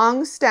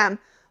long stem.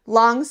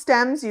 Long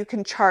stems you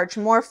can charge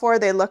more for.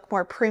 They look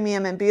more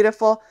premium and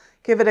beautiful.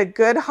 Give it a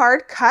good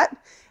hard cut,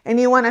 and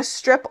you want to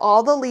strip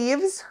all the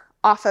leaves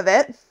off of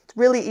it. It's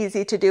really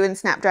easy to do in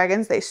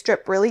Snapdragons. They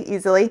strip really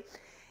easily.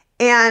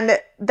 And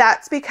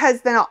that's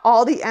because then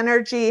all the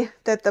energy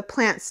that the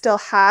plant still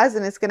has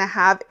and is going to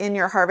have in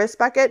your harvest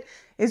bucket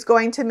is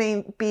going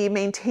to be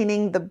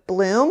maintaining the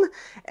bloom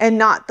and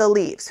not the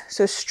leaves.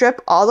 So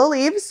strip all the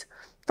leaves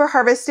for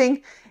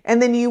harvesting,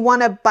 and then you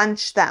want to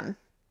bunch them.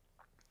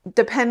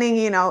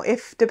 Depending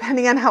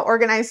on how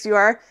organized you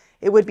are,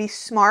 it would be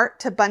smart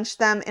to bunch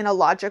them in a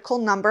logical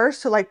number.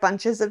 So like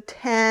bunches of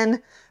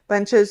 10,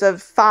 bunches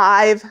of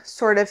 5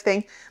 sort of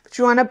thing. But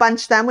you want to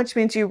bunch them, which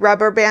means you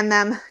rubber band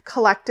them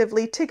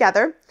collectively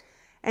together.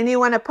 And you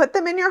want to put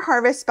them in your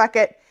harvest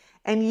bucket,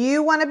 and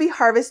you want to be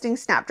harvesting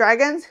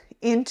Snapdragons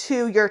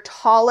into your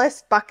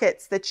tallest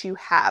buckets that you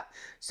have.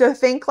 So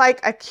think like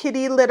a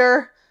kitty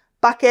litter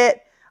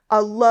bucket,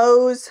 a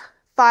Lowe's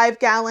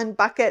 5-gallon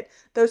bucket,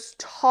 those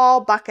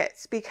tall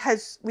buckets,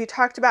 because we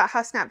talked about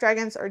how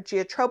Snapdragons are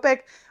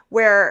geotropic,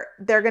 where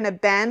they're going to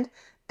bend.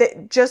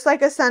 Just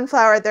like a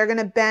sunflower, they're going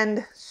to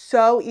bend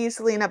so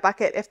easily in a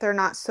bucket if they're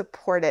not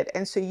supported.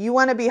 And so you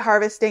want to be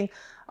harvesting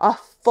a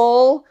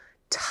full,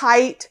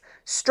 tight,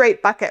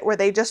 straight bucket where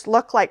they just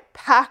look like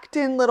packed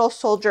in little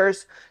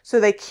soldiers so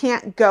they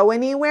can't go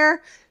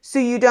anywhere. So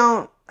you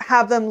don't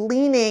have them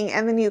leaning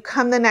and then you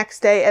come the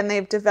next day and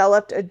they've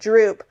developed a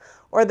droop,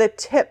 or the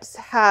tips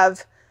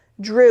have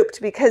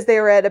drooped because they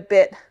were at a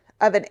bit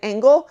of an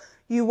angle.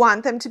 You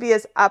want them to be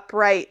as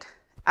upright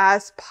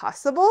as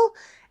possible.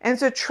 And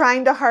so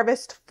trying to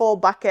harvest full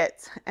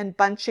buckets and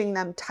bunching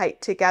them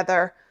tight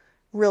together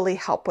really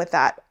help with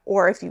that.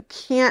 Or if you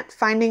can't,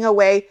 finding a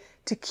way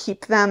to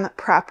keep them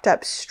propped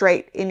up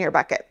straight in your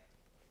bucket.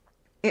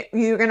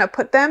 You're going to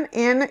put them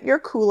in your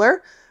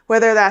cooler,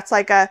 whether that's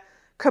like a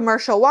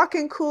commercial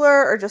walk-in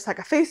cooler or just like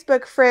a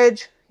Facebook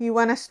fridge. You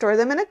want to store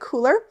them in a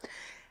cooler.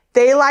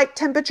 They like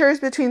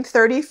temperatures between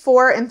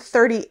 34 and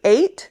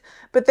 38,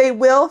 but they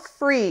will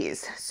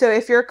freeze. So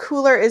if your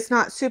cooler is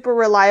not super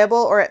reliable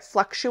or it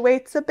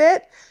fluctuates a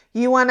bit,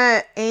 you want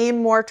to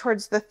aim more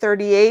towards the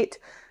 38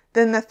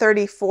 than the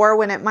 34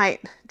 when it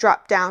might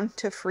drop down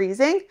to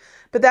freezing.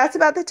 But that's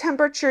about the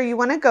temperature you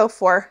want to go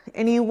for,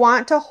 and you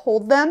want to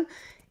hold them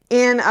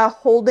in a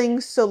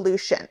holding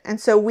solution. And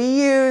so we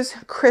use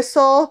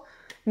Crystal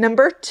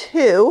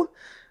 #2,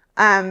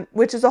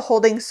 which is a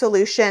holding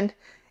solution,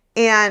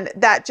 and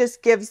that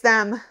just gives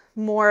them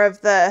more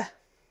of the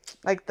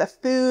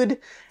food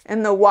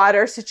and the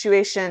water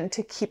situation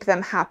to keep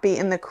them happy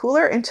in the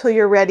cooler until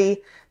you're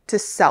ready to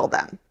sell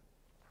them.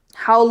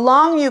 How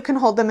long you can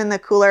hold them in the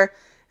cooler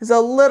is a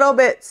little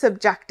bit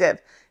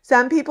subjective.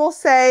 Some people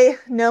say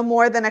no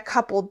more than a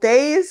couple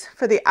days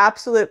for the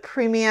absolute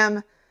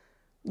premium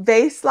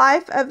vase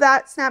life of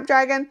that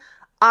Snapdragon.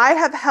 I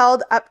have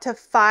held up to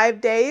 5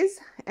 days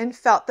and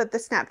felt that the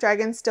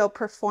Snapdragon still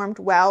performed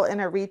well in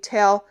a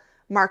retail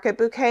market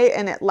bouquet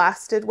and it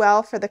lasted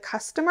well for the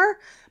customer.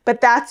 But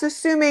that's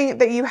assuming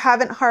that you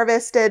haven't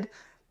harvested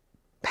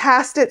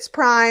past its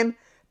prime.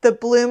 The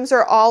blooms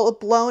are all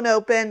blown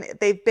open.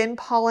 They've been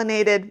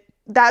pollinated.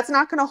 That's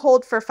not going to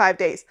hold for 5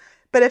 days.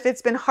 But if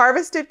it's been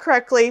harvested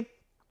correctly,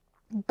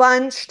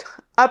 bunched,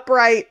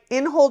 upright,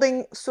 in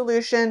holding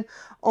solution,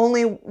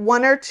 only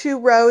 1 or 2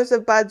 rows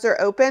of buds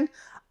are open,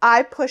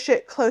 I push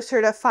it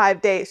closer to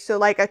 5 days. So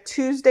like a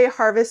Tuesday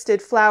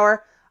harvested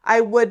flower,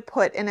 I would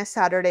put in a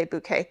Saturday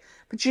bouquet.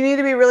 But you need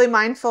to be really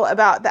mindful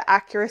about the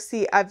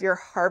accuracy of your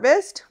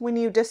harvest when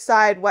you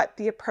decide what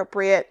the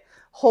appropriate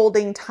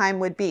holding time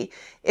would be.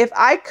 If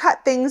I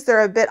cut things that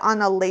are a bit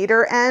on a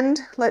later end,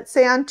 let's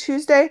say on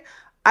Tuesday,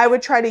 I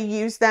would try to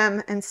use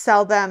them and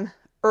sell them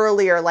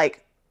earlier,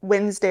 like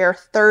Wednesday or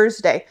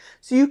Thursday.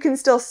 So you can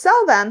still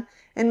sell them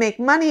and make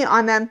money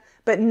on them,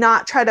 but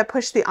not try to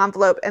push the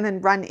envelope and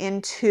then run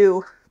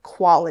into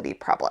quality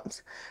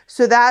problems.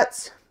 So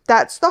that's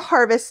the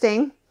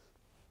harvesting.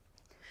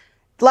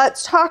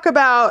 Let's talk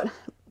about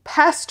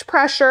pest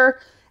pressure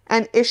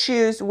and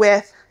issues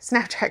with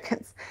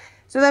Snapdragons.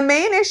 So the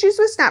main issues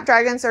with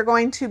Snapdragons are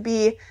going to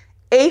be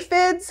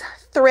aphids,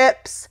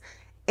 thrips,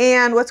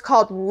 and what's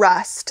called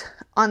rust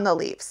on the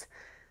leaves.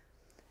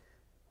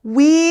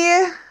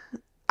 We've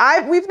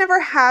never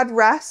had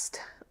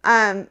rust.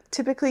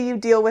 Typically you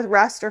deal with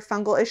rust or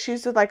fungal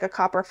issues with like a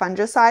copper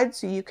fungicide.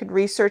 So you could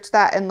research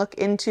that and look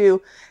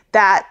into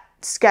that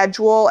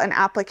schedule and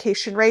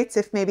application rates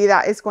if maybe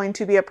that is going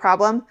to be a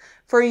problem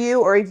for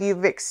you or if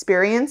you've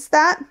experienced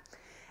that.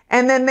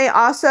 And then they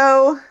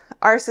also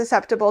are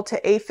susceptible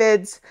to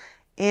aphids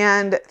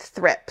and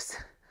thrips.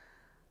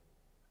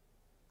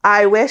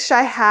 I wish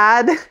I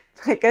had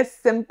like a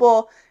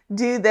simple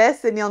do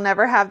this and you'll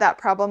never have that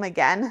problem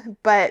again,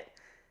 but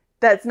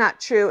that's not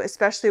true,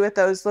 especially with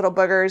those little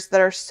boogers that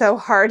are so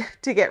hard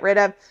to get rid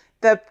of.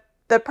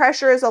 The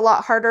pressure is a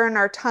lot harder in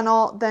our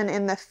tunnel than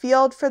in the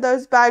field for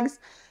those bugs.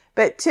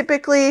 But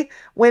typically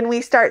when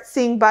we start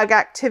seeing bug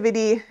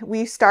activity,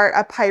 we start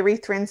a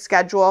pyrethrin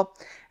schedule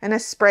and a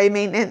spray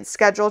maintenance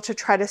schedule to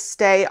try to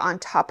stay on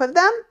top of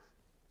them.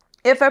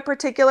 If a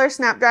particular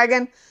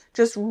Snapdragon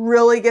just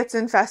really gets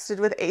infested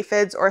with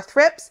aphids or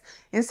thrips,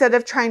 instead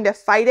of trying to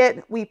fight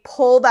it, we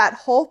pull that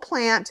whole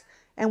plant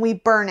and we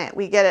burn it.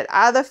 We get it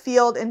out of the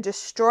field and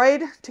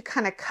destroyed to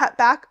kind of cut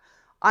back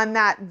on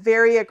that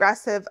very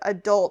aggressive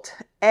adult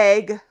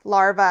egg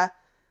larva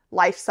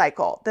life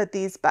cycle that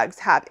these bugs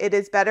have. It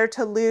is better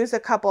to lose a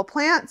couple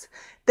plants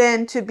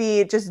than to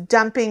be just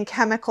dumping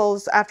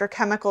chemicals after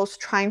chemicals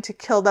trying to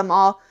kill them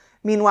all.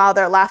 Meanwhile,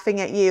 they're laughing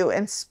at you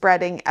and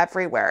spreading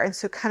everywhere. And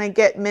so kind of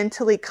get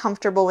mentally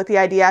comfortable with the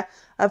idea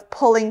of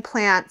pulling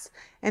plants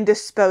and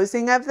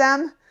disposing of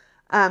them.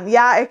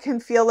 Yeah, it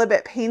can feel a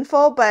bit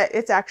painful, but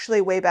it's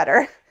actually way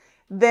better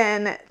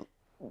than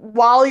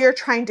while you're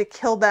trying to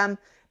kill them,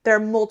 they're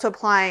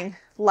multiplying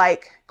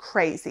like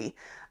crazy.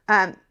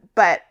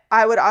 But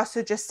I would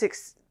also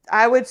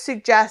I would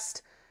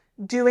suggest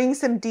doing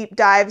some deep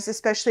dives,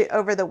 especially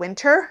over the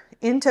winter,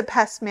 into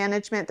pest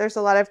management. There's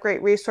a lot of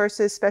great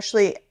resources,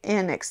 especially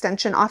in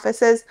extension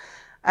offices,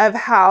 of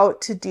how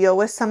to deal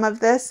with some of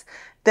this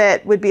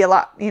that would be a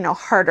lot,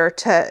 harder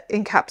to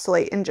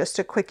encapsulate in just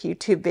a quick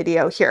YouTube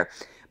video here.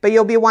 But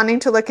you'll be wanting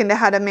to look into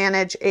how to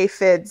manage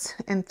aphids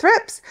and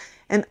thrips.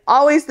 And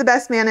always the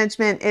best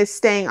management is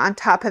staying on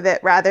top of it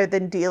rather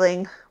than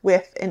dealing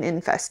with an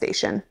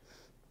infestation.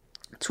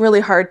 It's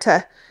really hard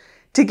to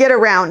get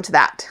around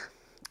that.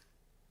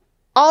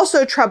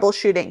 Also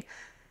troubleshooting.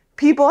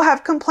 People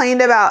have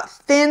complained about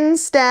thin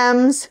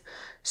stems,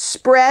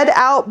 spread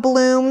out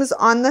blooms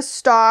on the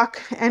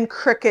stalk, and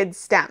crooked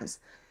stems.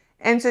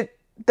 And so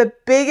the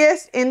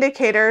biggest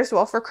indicators,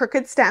 well, for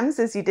crooked stems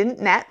is you didn't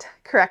net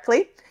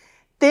correctly.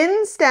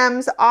 Thin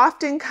stems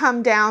often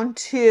come down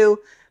to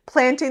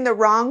planting the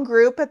wrong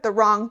group at the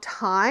wrong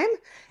time,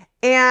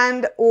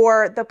 and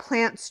or the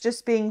plants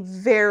just being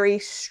very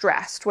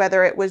stressed,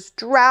 whether it was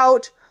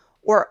drought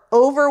or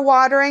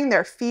overwatering,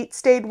 their feet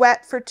stayed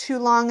wet for too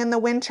long in the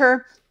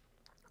winter,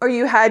 or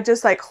you had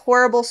just like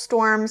horrible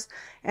storms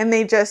and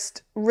they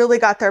just really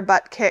got their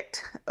butt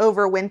kicked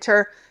over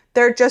winter.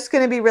 they're just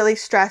going to be really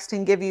stressed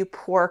and give you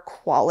poor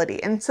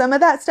quality. And some of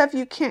that stuff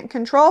you can't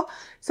control,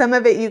 some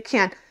of it you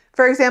can.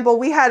 For example,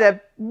 we had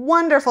a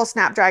wonderful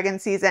Snapdragon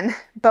season,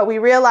 but we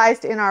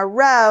realized in our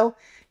row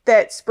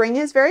that spring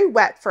is very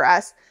wet for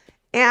us.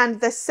 And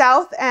the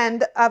south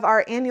end of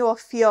our annual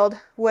field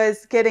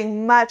was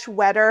getting much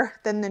wetter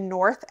than the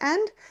north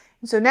end.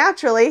 And so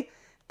naturally,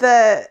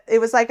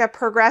 it was like a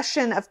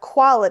progression of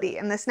quality,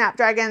 and the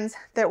Snapdragons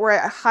that were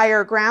at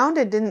higher ground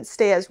and didn't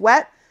stay as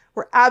wet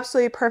were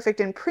absolutely perfect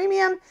in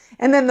premium.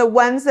 And then the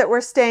ones that were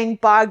staying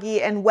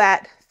boggy and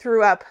wet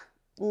threw up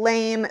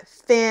lame,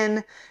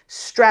 thin,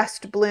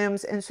 stressed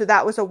blooms. And so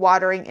that was a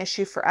watering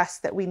issue for us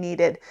that we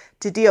needed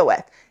to deal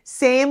with.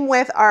 Same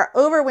with our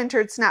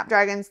overwintered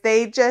Snapdragons.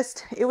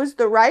 It was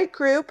the right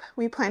group.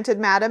 We planted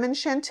Madam and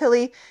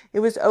Chantilly. It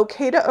was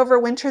okay to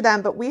overwinter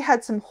them, but we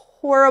had some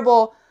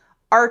horrible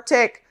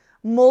Arctic,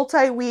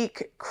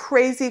 multi-week,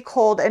 crazy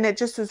cold, and it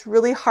just was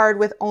really hard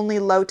with only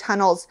low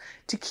tunnels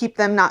to keep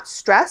them not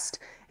stressed.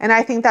 And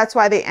I think that's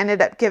why they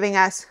ended up giving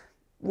us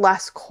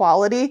less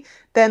quality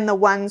than the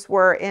ones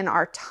were in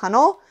our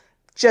tunnel,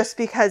 just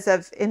because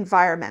of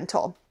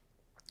environmental.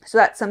 So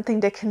that's something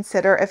to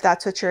consider if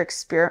that's what you're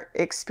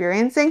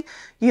experiencing.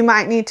 You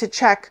might need to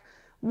check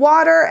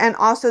water and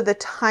also the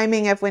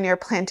timing of when you're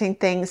planting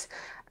things,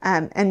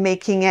 and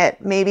making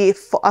it maybe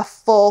a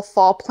full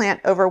fall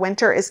plant over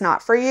winter is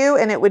not for you.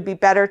 And it would be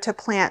better to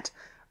plant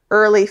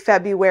early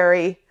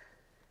February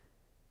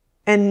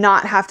and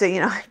not have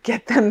to,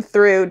 get them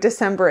through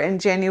December and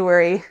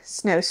January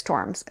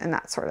snowstorms and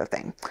that sort of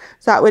thing.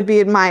 So that would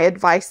be my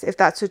advice if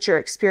that's what you're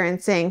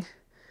experiencing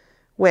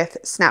with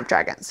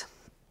Snapdragons.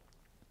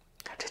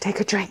 I have to take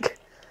a drink.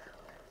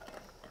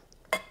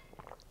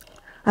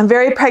 I'm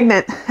very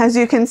pregnant, as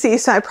you can see,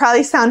 so I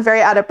probably sound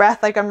very out of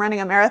breath, like I'm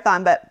running a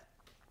marathon, but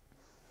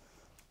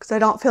because I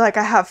don't feel like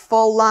I have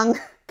full lung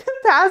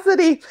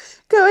capacity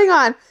going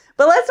on.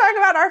 But let's talk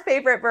about our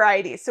favorite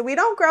varieties. So we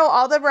don't grow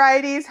all the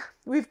varieties.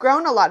 We've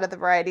grown a lot of the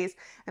varieties,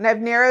 and I've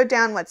narrowed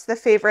down what's the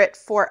favorite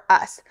for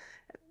us.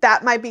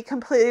 That might be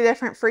completely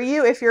different for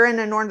you. If you're in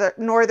a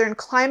northern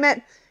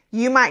climate,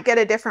 you might get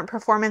a different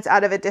performance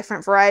out of a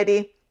different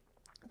variety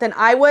than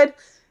I would,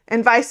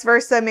 and vice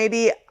versa.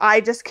 Maybe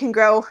I just can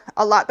grow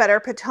a lot better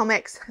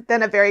Potomacs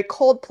than a very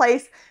cold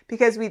place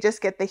because we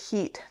just get the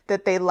heat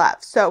that they love.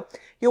 So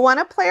you'll want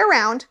to play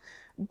around,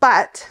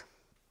 but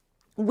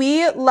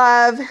we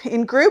love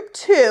in group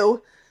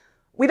 2,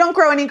 we don't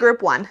grow any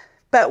group 1,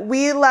 but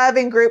we love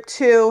in group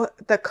 2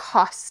 the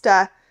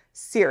Costa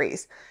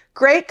series.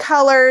 Great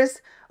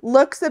colors,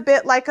 looks a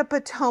bit like a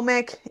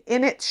Potomac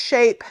in its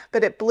shape,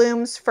 but it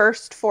blooms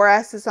first for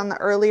us, is on the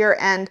earlier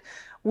end.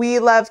 We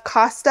love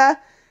Costa.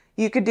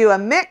 You could do a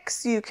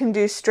mix, you can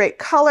do straight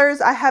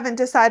colors. I haven't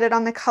decided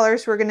on the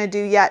colors we're gonna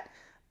do yet,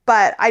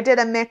 but I did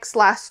a mix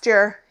last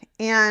year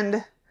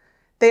and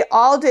they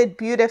all did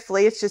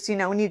beautifully. It's just,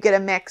 when you get a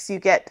mix, you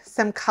get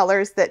some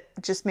colors that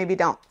just maybe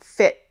don't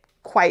fit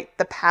quite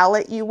the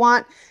palette you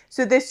want.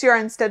 So this year,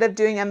 instead of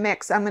doing a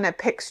mix, I'm gonna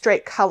pick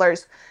straight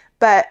colors,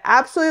 but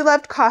absolutely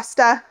loved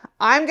Costa.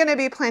 I'm gonna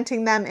be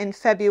planting them in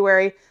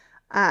February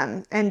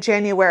and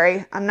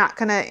January. I'm not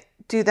gonna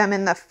do them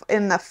in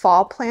the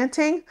fall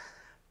planting,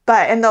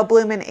 and they'll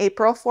bloom in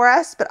April for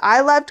us, but I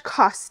loved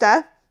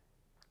Costa.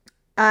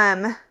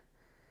 And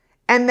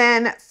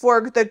then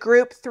for the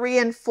group 3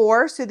 and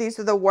 4, so these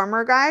are the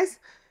warmer guys,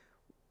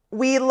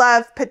 we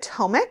love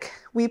Potomac.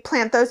 We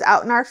plant those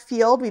out in our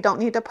field. We don't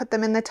need to put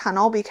them in the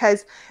tunnel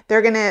because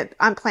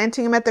I'm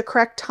planting them at the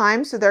correct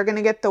time, so they're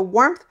gonna get the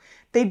warmth.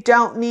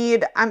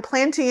 I'm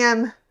planting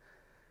them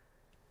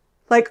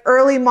like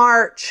early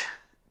March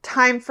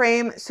time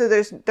frame, so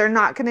they're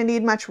not going to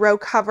need much row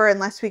cover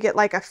unless we get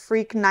like a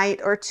freak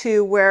night or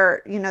two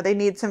where they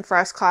need some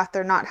frost cloth.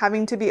 They're not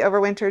having to be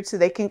overwintered, so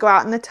they can go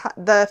out in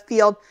the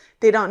field.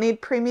 They don't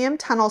need premium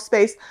tunnel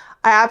space.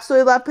 I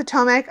absolutely love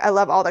Potomac. I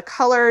love all the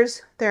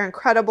colors. They're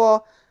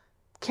incredible.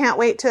 Can't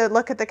wait to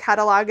look at the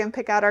catalog and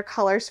pick out our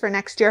colors for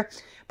next year.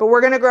 But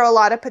we're going to grow a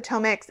lot of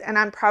Potomacs, and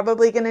I'm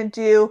probably going to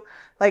do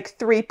like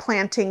 3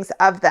 plantings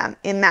of them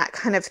in that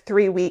kind of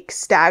 3-week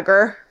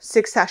stagger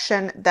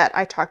succession that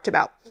I talked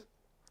about.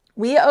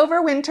 We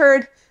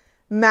overwintered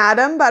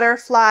Madam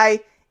Butterfly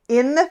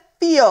in the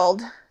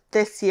field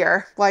this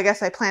year. Well, I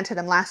guess I planted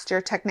them last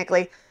year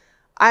technically.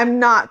 I'm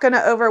not going to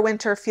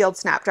overwinter field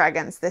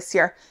Snapdragons this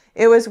year.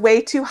 It was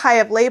way too high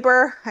of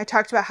labor. I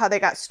talked about how they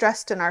got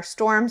stressed in our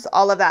storms,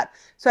 all of that.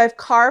 So I've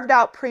carved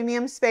out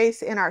premium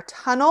space in our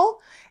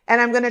tunnel,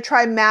 and I'm going to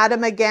try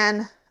Madam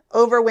again,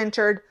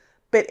 overwintered,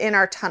 but in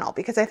our tunnel,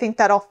 because I think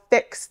that'll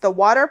fix the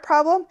water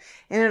problem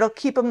and it'll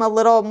keep them a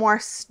little more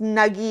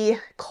snuggy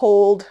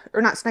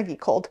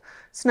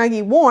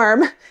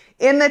warm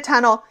in the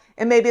tunnel,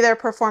 and maybe their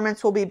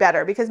performance will be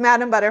better because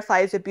Madam Butterfly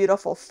is a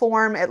beautiful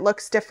form. It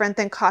looks different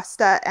than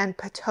Costa and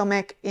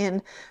Potomac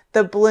in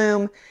the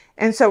bloom.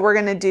 And so we're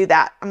gonna do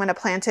that. I'm gonna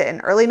plant it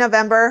in early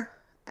November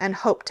and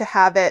hope to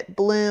have it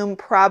bloom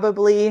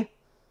probably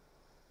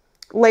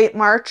late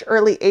March,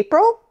 early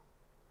April.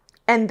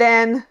 And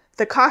then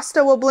the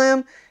Costa will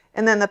bloom,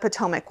 and then the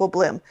Potomac will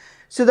bloom.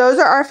 So those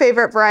are our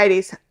favorite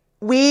varieties.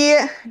 We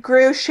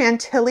grew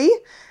Chantilly.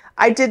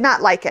 I did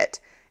not like it.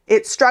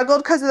 It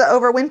struggled because of the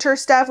overwinter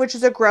stuff, which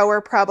is a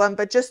grower problem,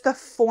 but just the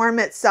form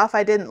itself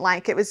I didn't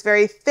like. It was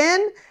very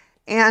thin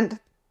and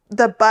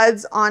the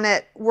buds on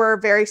it were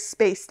very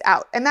spaced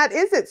out. And that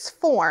is its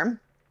form.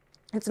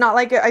 It's not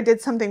like I did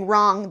something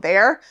wrong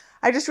there.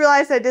 I just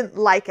realized I didn't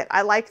like it.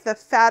 I like the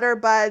fatter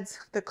buds,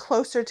 the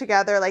closer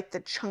together, like the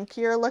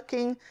chunkier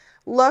looking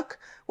look,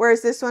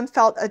 whereas this one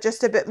felt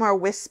just a bit more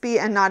wispy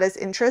and not as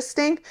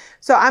interesting.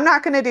 So I'm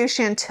not going to do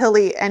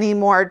Chantilly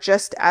anymore,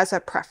 just as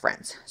a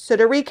preference. So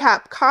to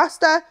recap,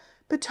 Costa,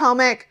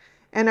 Potomac,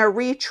 and a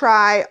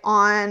retry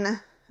on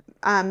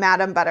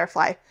Madam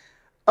Butterfly.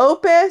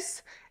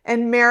 Opus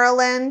and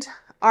Maryland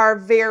are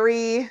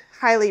very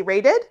highly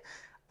rated.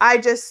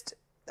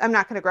 I'm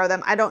not going to grow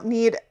them. I don't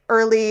need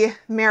early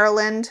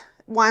Maryland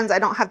ones. I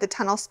don't have the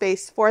tunnel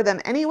space for them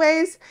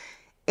anyways.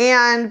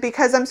 And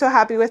because I'm so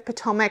happy with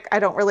Potomac, I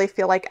don't really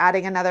feel like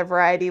adding another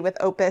variety with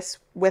Opus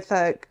with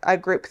a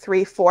group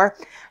 3, 4.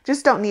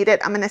 Just don't need it.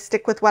 I'm going to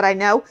stick with what I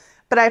know,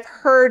 but I've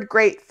heard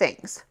great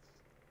things.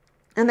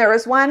 And there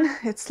was one,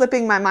 it's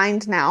slipping my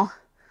mind now.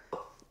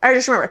 I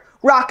just remember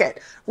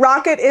Rocket.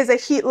 Rocket is a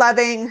heat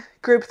loving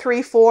group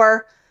 3,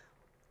 4.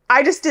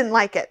 I just didn't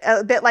like it,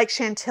 a bit like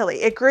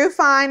Chantilly. It grew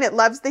fine, it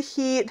loves the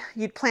heat.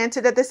 You'd plant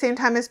it at the same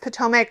time as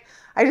Potomac.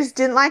 I just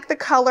didn't like the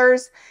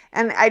colors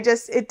and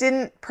it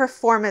didn't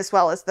perform as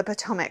well as the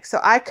Potomac.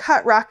 So I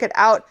cut Rocket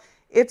out.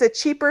 It's a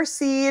cheaper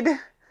seed.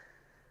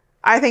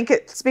 I think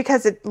it's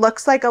because it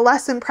looks like a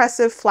less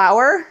impressive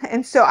flower.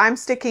 And so I'm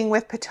sticking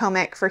with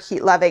Potomac for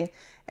heat loving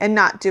and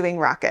not doing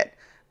Rocket.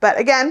 But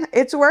again,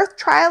 it's worth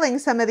trialing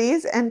some of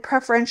these, and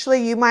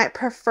preferentially you might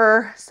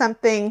prefer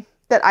something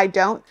that I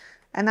don't.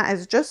 And that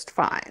is just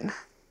fine.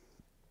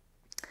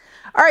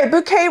 All right,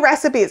 bouquet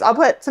recipes. I'll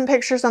put some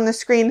pictures on the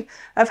screen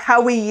of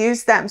how we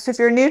use them. So if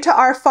you're new to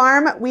our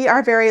farm, we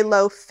are very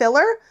low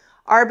filler.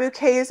 Our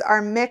bouquets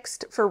are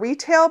mixed for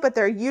retail, but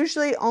they're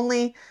usually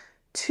only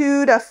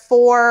 2 to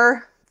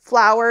 4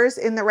 flowers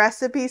in the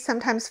recipe,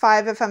 sometimes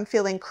 5 if I'm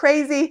feeling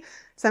crazy,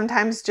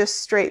 sometimes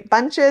just straight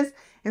bunches.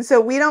 And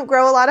so we don't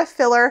grow a lot of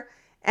filler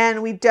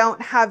and we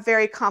don't have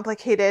very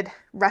complicated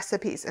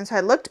recipes. And so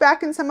I looked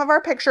back in some of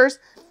our pictures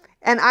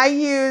and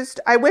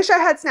I wish I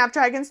had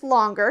Snapdragons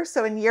longer.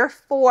 So in year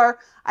 4,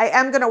 I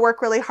am going to work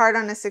really hard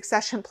on a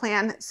succession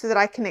plan so that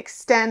I can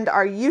extend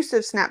our use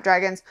of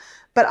Snapdragons.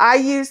 But I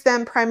use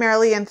them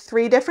primarily in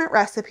 3 different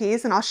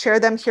recipes, and I'll share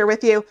them here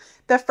with you.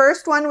 The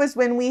first one was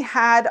when we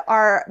had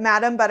our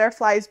Madam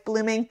Butterflies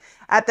blooming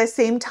at the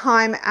same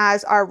time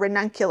as our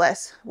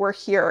ranunculus were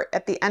here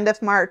at the end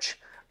of March,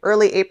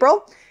 early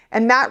April.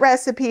 And that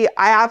recipe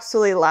I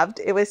absolutely loved.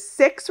 It was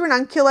 6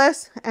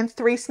 ranunculus and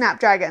 3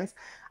 Snapdragons.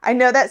 I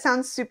know that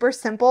sounds super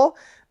simple,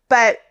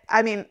 but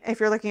I mean, if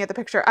you're looking at the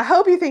picture, I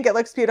hope you think it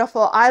looks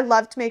beautiful. I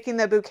loved making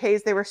the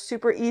bouquets. They were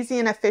super easy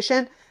and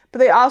efficient, but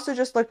they also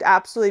just looked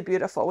absolutely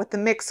beautiful with the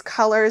mixed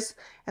colors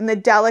and the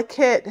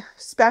delicate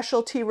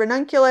specialty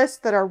ranunculus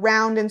that are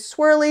round and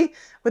swirly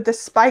with the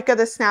spike of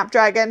the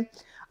Snapdragon.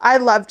 I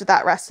loved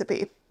that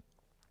recipe.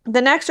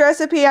 The next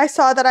recipe I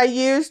saw that I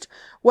used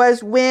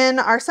was when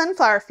our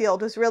sunflower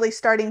field was really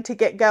starting to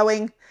get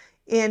going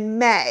in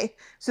May.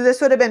 So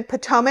this would have been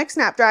Potomac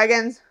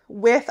Snapdragons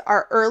with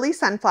our early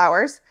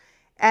sunflowers.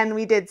 And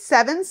we did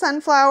 7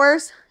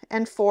 sunflowers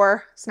and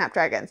 4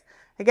 Snapdragons.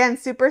 Again,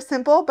 super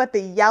simple, but the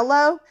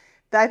yellow,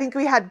 I think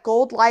we had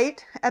Gold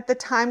Light at the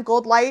time,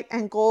 Gold Light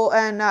and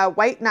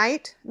White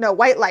Light,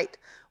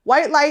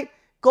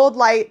 Gold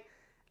Light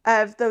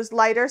of those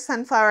lighter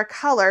sunflower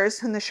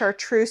colors and the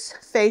chartreuse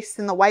face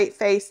and the white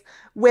face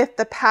with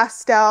the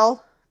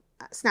pastel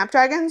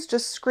Snapdragons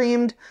just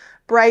screamed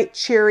bright,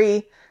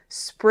 cheery,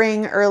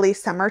 spring, early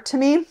summer to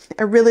me.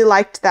 I really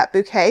liked that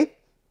bouquet.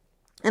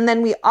 And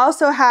then we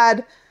also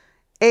had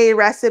a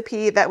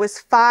recipe that was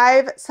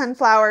 5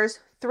 sunflowers,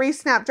 3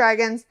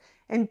 Snapdragons,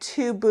 and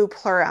 2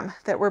 Buplurum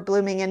that were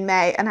blooming in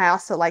May. And I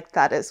also liked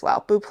that as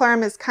well.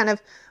 Buplurum is kind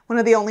of one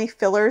of the only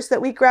fillers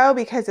that we grow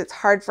because it's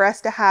hard for us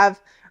to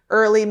have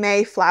early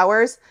May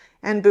flowers,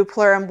 and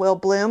Buplurum will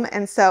bloom.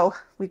 And so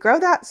we grow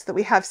that so that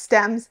we have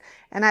stems,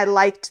 and I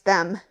liked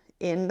them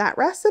in that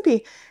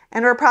recipe.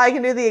 And we're probably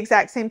gonna do the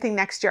exact same thing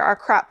next year. Our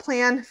crop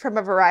plan from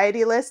a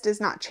variety list is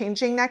not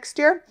changing next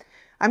year.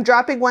 I'm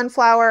dropping 1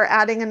 flower,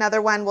 adding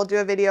another one. We'll do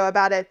a video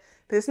about it,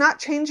 but it's not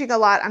changing a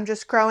lot. I'm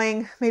just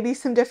growing maybe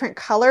some different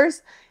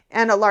colors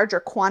and a larger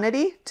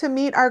quantity to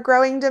meet our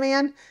growing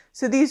demand.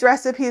 So these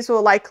recipes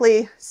will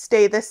likely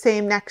stay the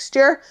same next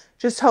year,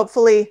 just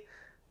hopefully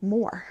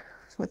more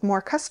with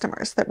more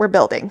customers that we're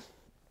building.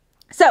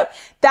 So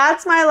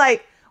that's my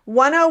like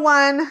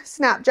 101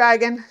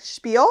 Snapdragon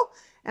spiel.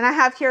 And I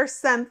have here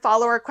some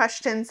follower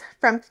questions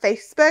from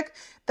Facebook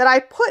that I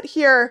put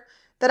here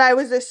that I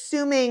was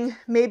assuming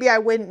maybe I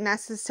wouldn't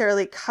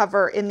necessarily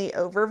cover in the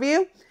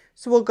overview.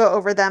 So we'll go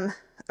over them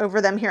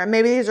here. And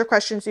maybe these are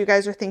questions you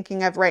guys are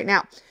thinking of right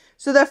now.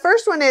 So the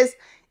first one is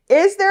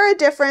there a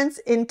difference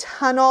in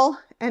tunnel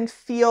and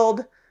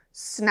field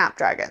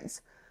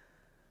Snapdragons?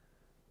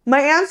 My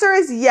answer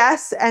is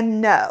yes and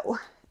no.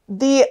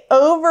 The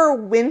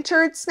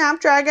overwintered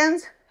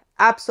Snapdragons,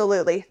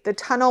 absolutely. The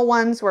tunnel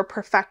ones were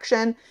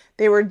perfection.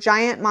 They were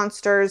giant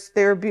monsters.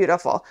 They were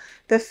beautiful.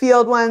 The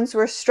field ones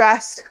were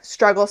stressed,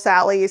 struggle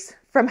Sallies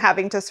from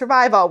having to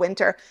survive all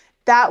winter.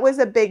 That was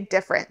a big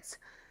difference.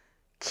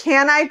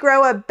 Can I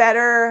grow a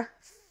better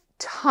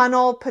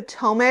tunnel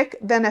Potomac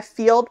than a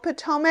field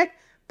Potomac?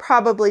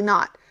 Probably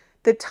not.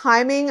 The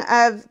timing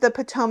of the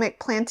Potomac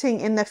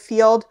planting in the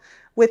field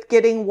with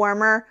getting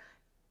warmer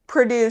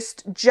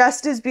produced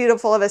just as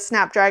beautiful of a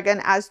Snapdragon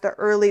as the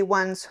early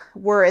ones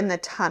were in the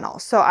tunnel.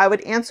 So I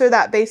would answer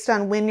that based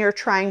on when you're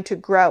trying to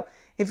grow.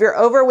 If you're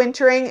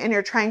overwintering and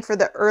you're trying for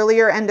the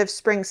earlier end of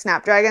spring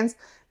Snapdragons,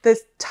 the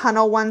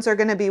tunnel ones are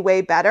going to be way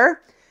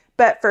better.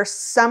 But for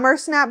summer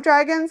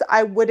Snapdragons,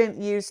 I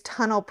wouldn't use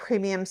tunnel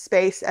premium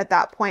space at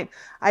that point.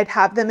 I'd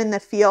have them in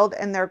the field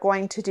and they're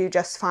going to do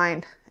just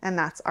fine. And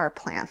that's our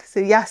plan.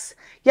 So yes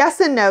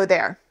and no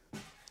there.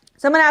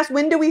 Someone asked,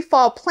 when do we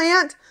fall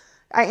plant?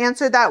 I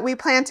answered that we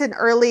plant in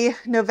early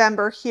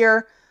November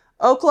here.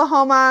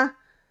 Oklahoma,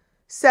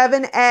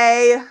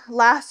 7A,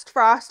 last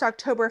frost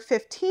October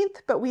 15th,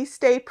 but we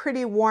stay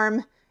pretty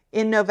warm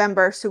in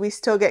November, so we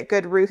still get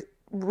good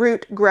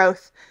root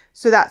growth.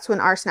 So that's when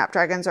our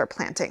Snapdragons are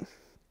planting.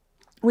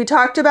 We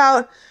talked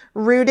about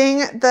rooting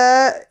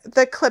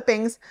the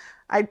clippings.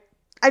 I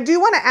do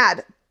want to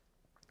add,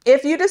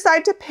 if you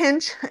decide to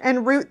pinch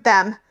and root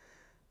them,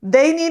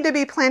 they need to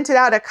be planted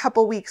out a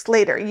couple weeks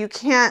later. You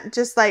can't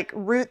just like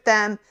root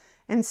them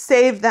and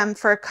save them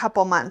for a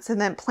couple months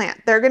and then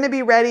plant. They're going to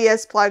be ready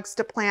as plugs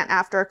to plant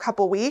after a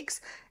couple weeks,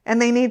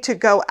 and they need to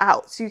go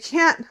out. So you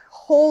can't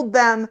hold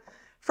them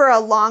for a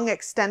long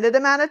extended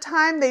amount of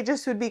time. They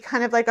just would be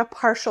kind of like a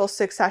partial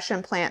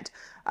succession plant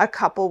a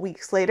couple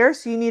weeks later.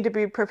 So you need to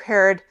be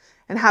prepared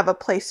and have a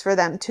place for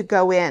them to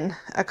go in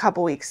a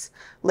couple weeks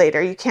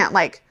later. You can't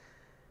like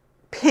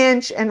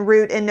pinch and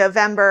root in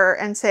November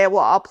and say,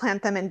 well, I'll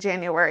plant them in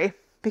January,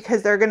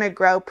 because they're going to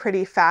grow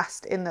pretty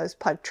fast in those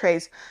plug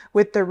trays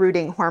with the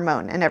rooting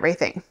hormone and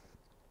everything.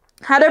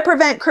 How to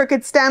prevent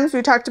crooked stems.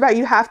 We talked about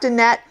you have to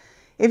net.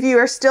 If you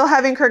are still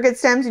having crooked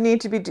stems, you need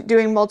to be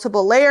doing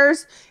multiple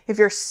layers. If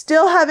you're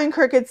still having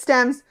crooked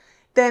stems,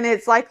 then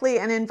it's likely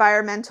an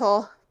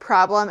environmental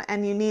problem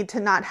and you need to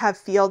not have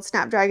field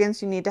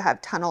Snapdragons. You need to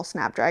have tunnel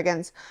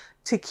Snapdragons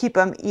to keep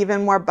them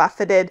even more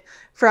buffeted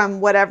from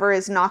whatever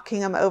is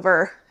knocking them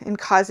over and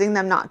causing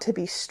them not to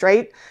be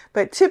straight.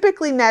 But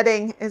typically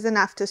netting is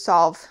enough to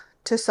solve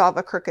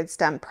a crooked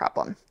stem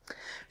problem.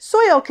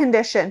 Soil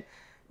condition.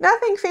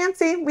 Nothing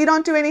fancy. We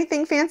don't do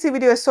anything fancy. We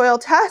do a soil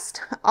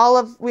test.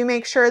 We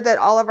make sure that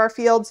all of our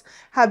fields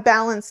have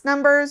balanced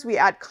numbers. We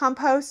add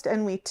compost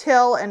and we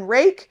till and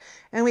rake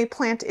and we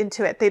plant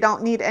into it. They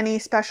don't need any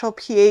special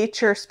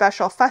pH or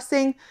special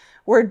fussing.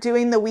 We're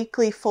doing the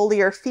weekly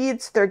foliar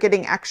feeds. They're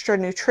getting extra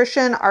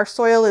nutrition. Our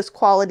soil is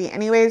quality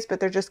anyways, but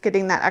they're just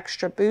getting that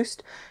extra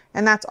boost.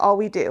 And that's all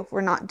we do. We're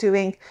not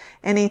doing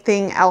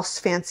anything else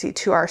fancy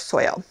to our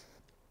soil.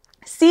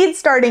 Seed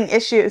starting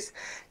issues.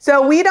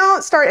 So we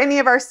don't start any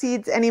of our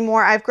seeds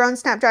anymore. I've grown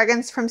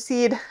Snapdragons from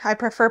seed. I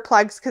prefer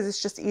plugs because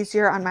it's just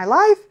easier on my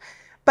life.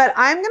 But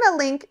I'm going to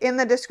link in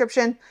the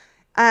description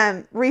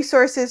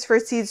resources for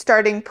seed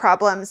starting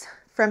problems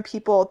from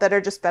people that are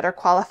just better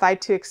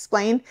qualified to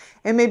explain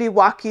and maybe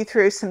walk you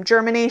through some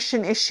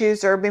germination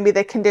issues or maybe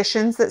the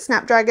conditions that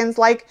Snapdragons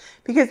like,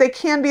 because they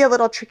can be a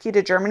little tricky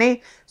to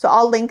germinate. So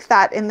I'll link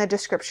that in the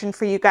description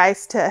for you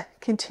guys to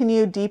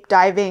continue deep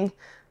diving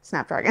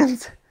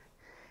Snapdragons.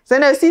 So I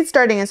know seed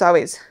starting is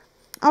always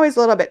a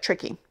little bit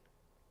tricky.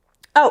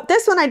 Oh,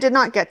 this one I did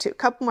not get to. A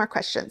couple more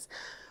questions.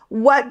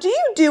 What do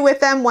you do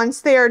with them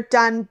once they are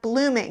done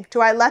blooming?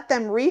 Do I let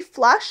them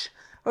reflush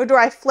or do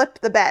I flip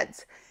the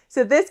beds?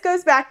 So this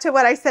goes back to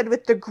what I said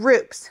with the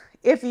groups.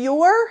 If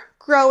you're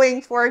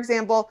growing, for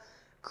example,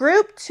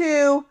 group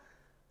 2,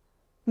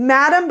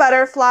 Madam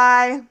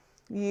Butterfly,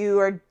 you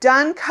are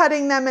done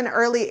cutting them in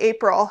early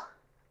April,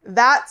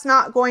 that's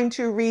not going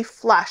to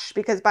reflush,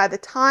 because by the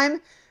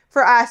time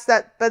for us,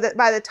 by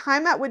the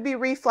time that would be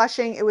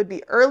reflushing, it would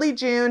be early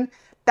June.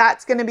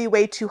 That's going to be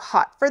way too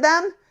hot for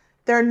them.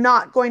 They're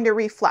not going to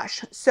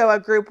reflush. So a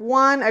group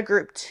 1, a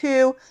group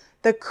 2,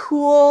 the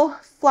cool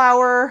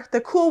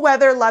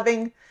weather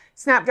loving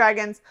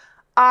Snapdragons,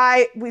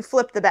 we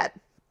flip the bed.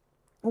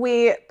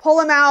 We pull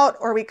them out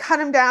or we cut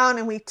them down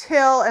and we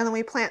till, and then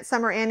we plant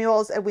summer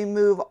annuals and we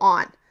move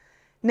on.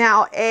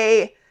 Now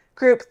a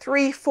group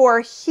 3,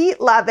 4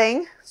 heat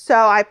loving. So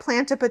I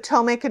plant a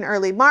Potomac in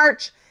early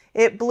March.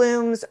 It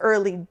blooms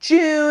early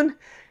June.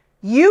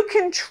 You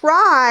can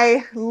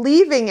try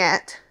leaving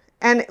it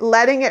and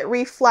letting it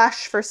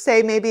reflush for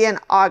say maybe in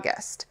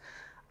August.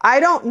 I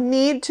don't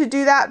need to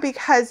do that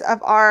because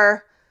of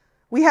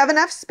we have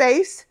enough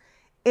space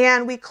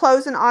and we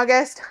close in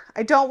August.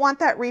 I don't want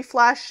that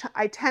reflush.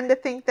 I tend to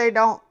think they're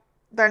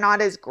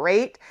not as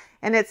great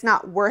and it's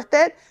not worth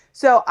it.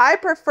 So I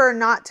prefer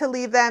not to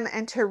leave them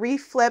and to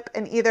reflip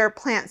and either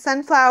plant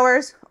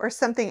sunflowers or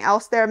something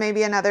else there,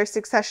 maybe another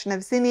succession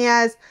of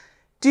zinnias,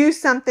 do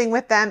something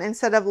with them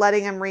instead of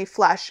letting them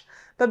reflush.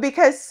 But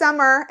because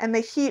summer and the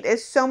heat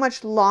is so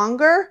much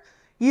longer,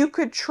 you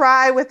could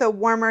try with a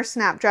warmer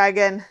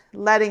Snapdragon,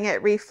 letting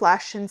it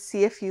reflush and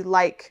see if you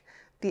like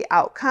the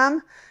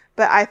outcome.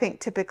 But I think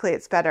typically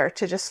it's better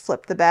to just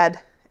flip the bed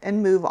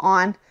and move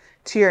on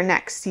to your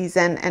next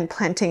season and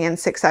planting in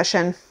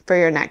succession for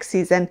your next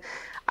season.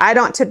 I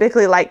don't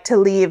typically like to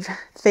leave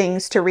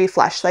things to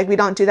reflush. Like we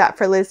don't do that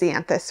for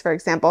Lysianthus, for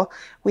example.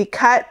 We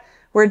cut,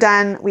 we're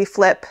done, we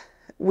flip,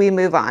 we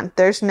move on.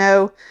 There's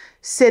no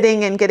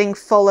sitting and getting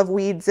full of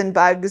weeds and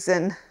bugs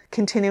and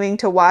continuing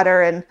to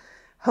water and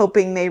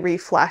hoping they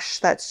reflush.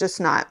 That's just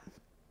not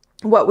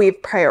what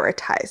we've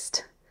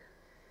prioritized.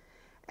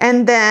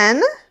 And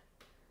then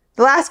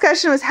the last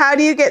question was, how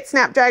do you get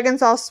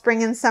Snapdragons all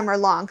spring and summer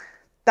long?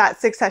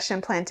 That succession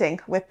planting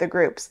with the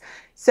groups.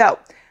 So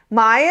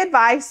my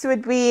advice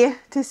would be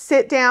to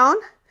sit down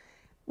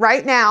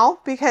right now,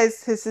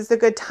 because this is a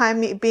good time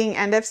being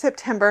end of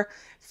September,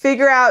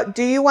 figure out,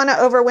 do you want to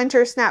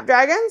overwinter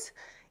Snapdragons?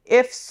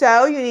 If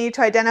so, you need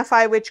to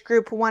identify which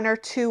group 1 or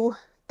 2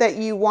 that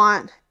you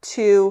want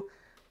to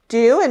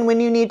do and when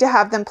you need to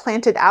have them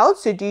planted out.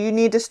 So do you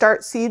need to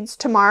start seeds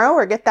tomorrow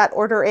or get that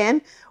order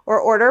in, or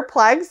order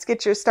plugs,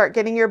 start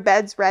getting your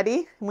beds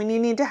ready when you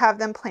need to have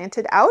them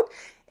planted out,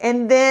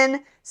 and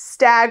then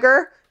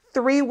stagger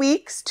 3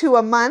 weeks to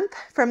a month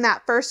from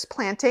that first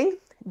planting.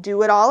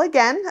 Do it all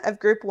again of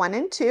group 1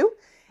 and 2,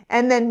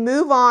 and then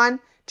move on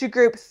to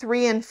group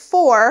 3 and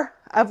 4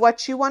 of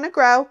what you want to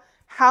grow,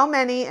 how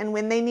many and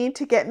when they need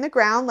to get in the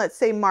ground. Let's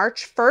say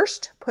March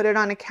 1st, put it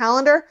on a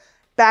calendar,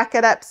 back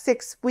it up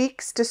 6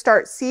 weeks to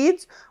start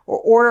seeds, or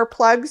order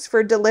plugs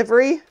for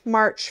delivery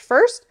March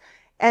 1st.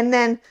 And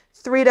then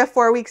 3 to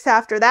 4 weeks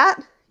after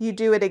that, you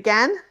do it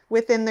again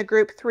within the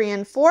group 3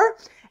 and 4,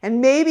 and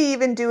maybe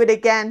even do it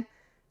again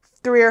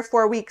 3 or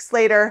 4 weeks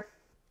later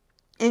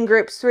in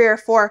groups 3 or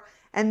 4.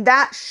 And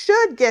that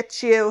should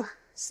get you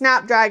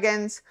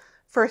Snapdragons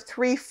for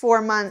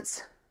 3-4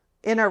 months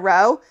in a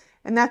row.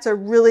 And that's a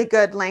really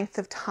good length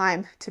of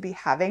time to be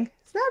having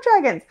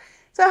Snapdragons.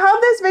 So I hope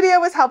this video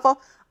was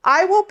helpful.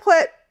 I will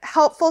put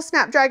helpful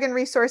Snapdragon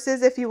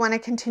resources if you want to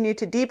continue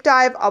to deep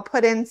dive. I'll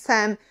put in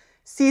some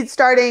seed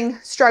starting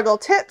struggle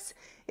tips.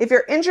 If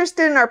you're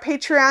interested in our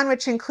Patreon,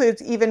 which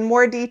includes even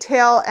more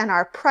detail and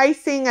our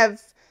pricing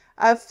of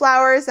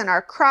flowers and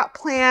our crop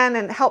plan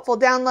and helpful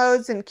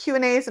downloads and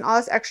Q&As and all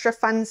this extra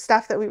fun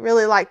stuff that we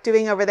really like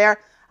doing over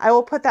there, I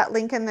will put that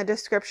link in the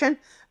description.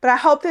 But I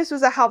hope this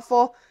was a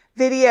helpful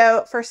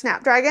video for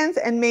Snapdragons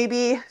and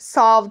maybe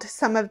solved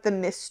some of the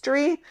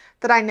mystery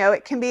that I know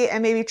it can be,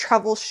 and maybe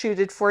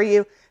troubleshooted for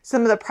you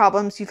some of the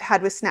problems you've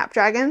had with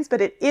Snapdragons.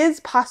 But it is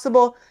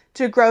possible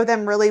to grow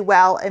them really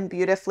well and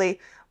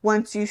beautifully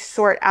once you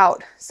sort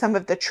out some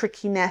of the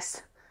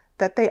trickiness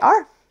that they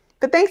are.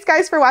 But thanks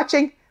guys for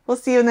watching. We'll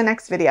see you in the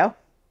next video.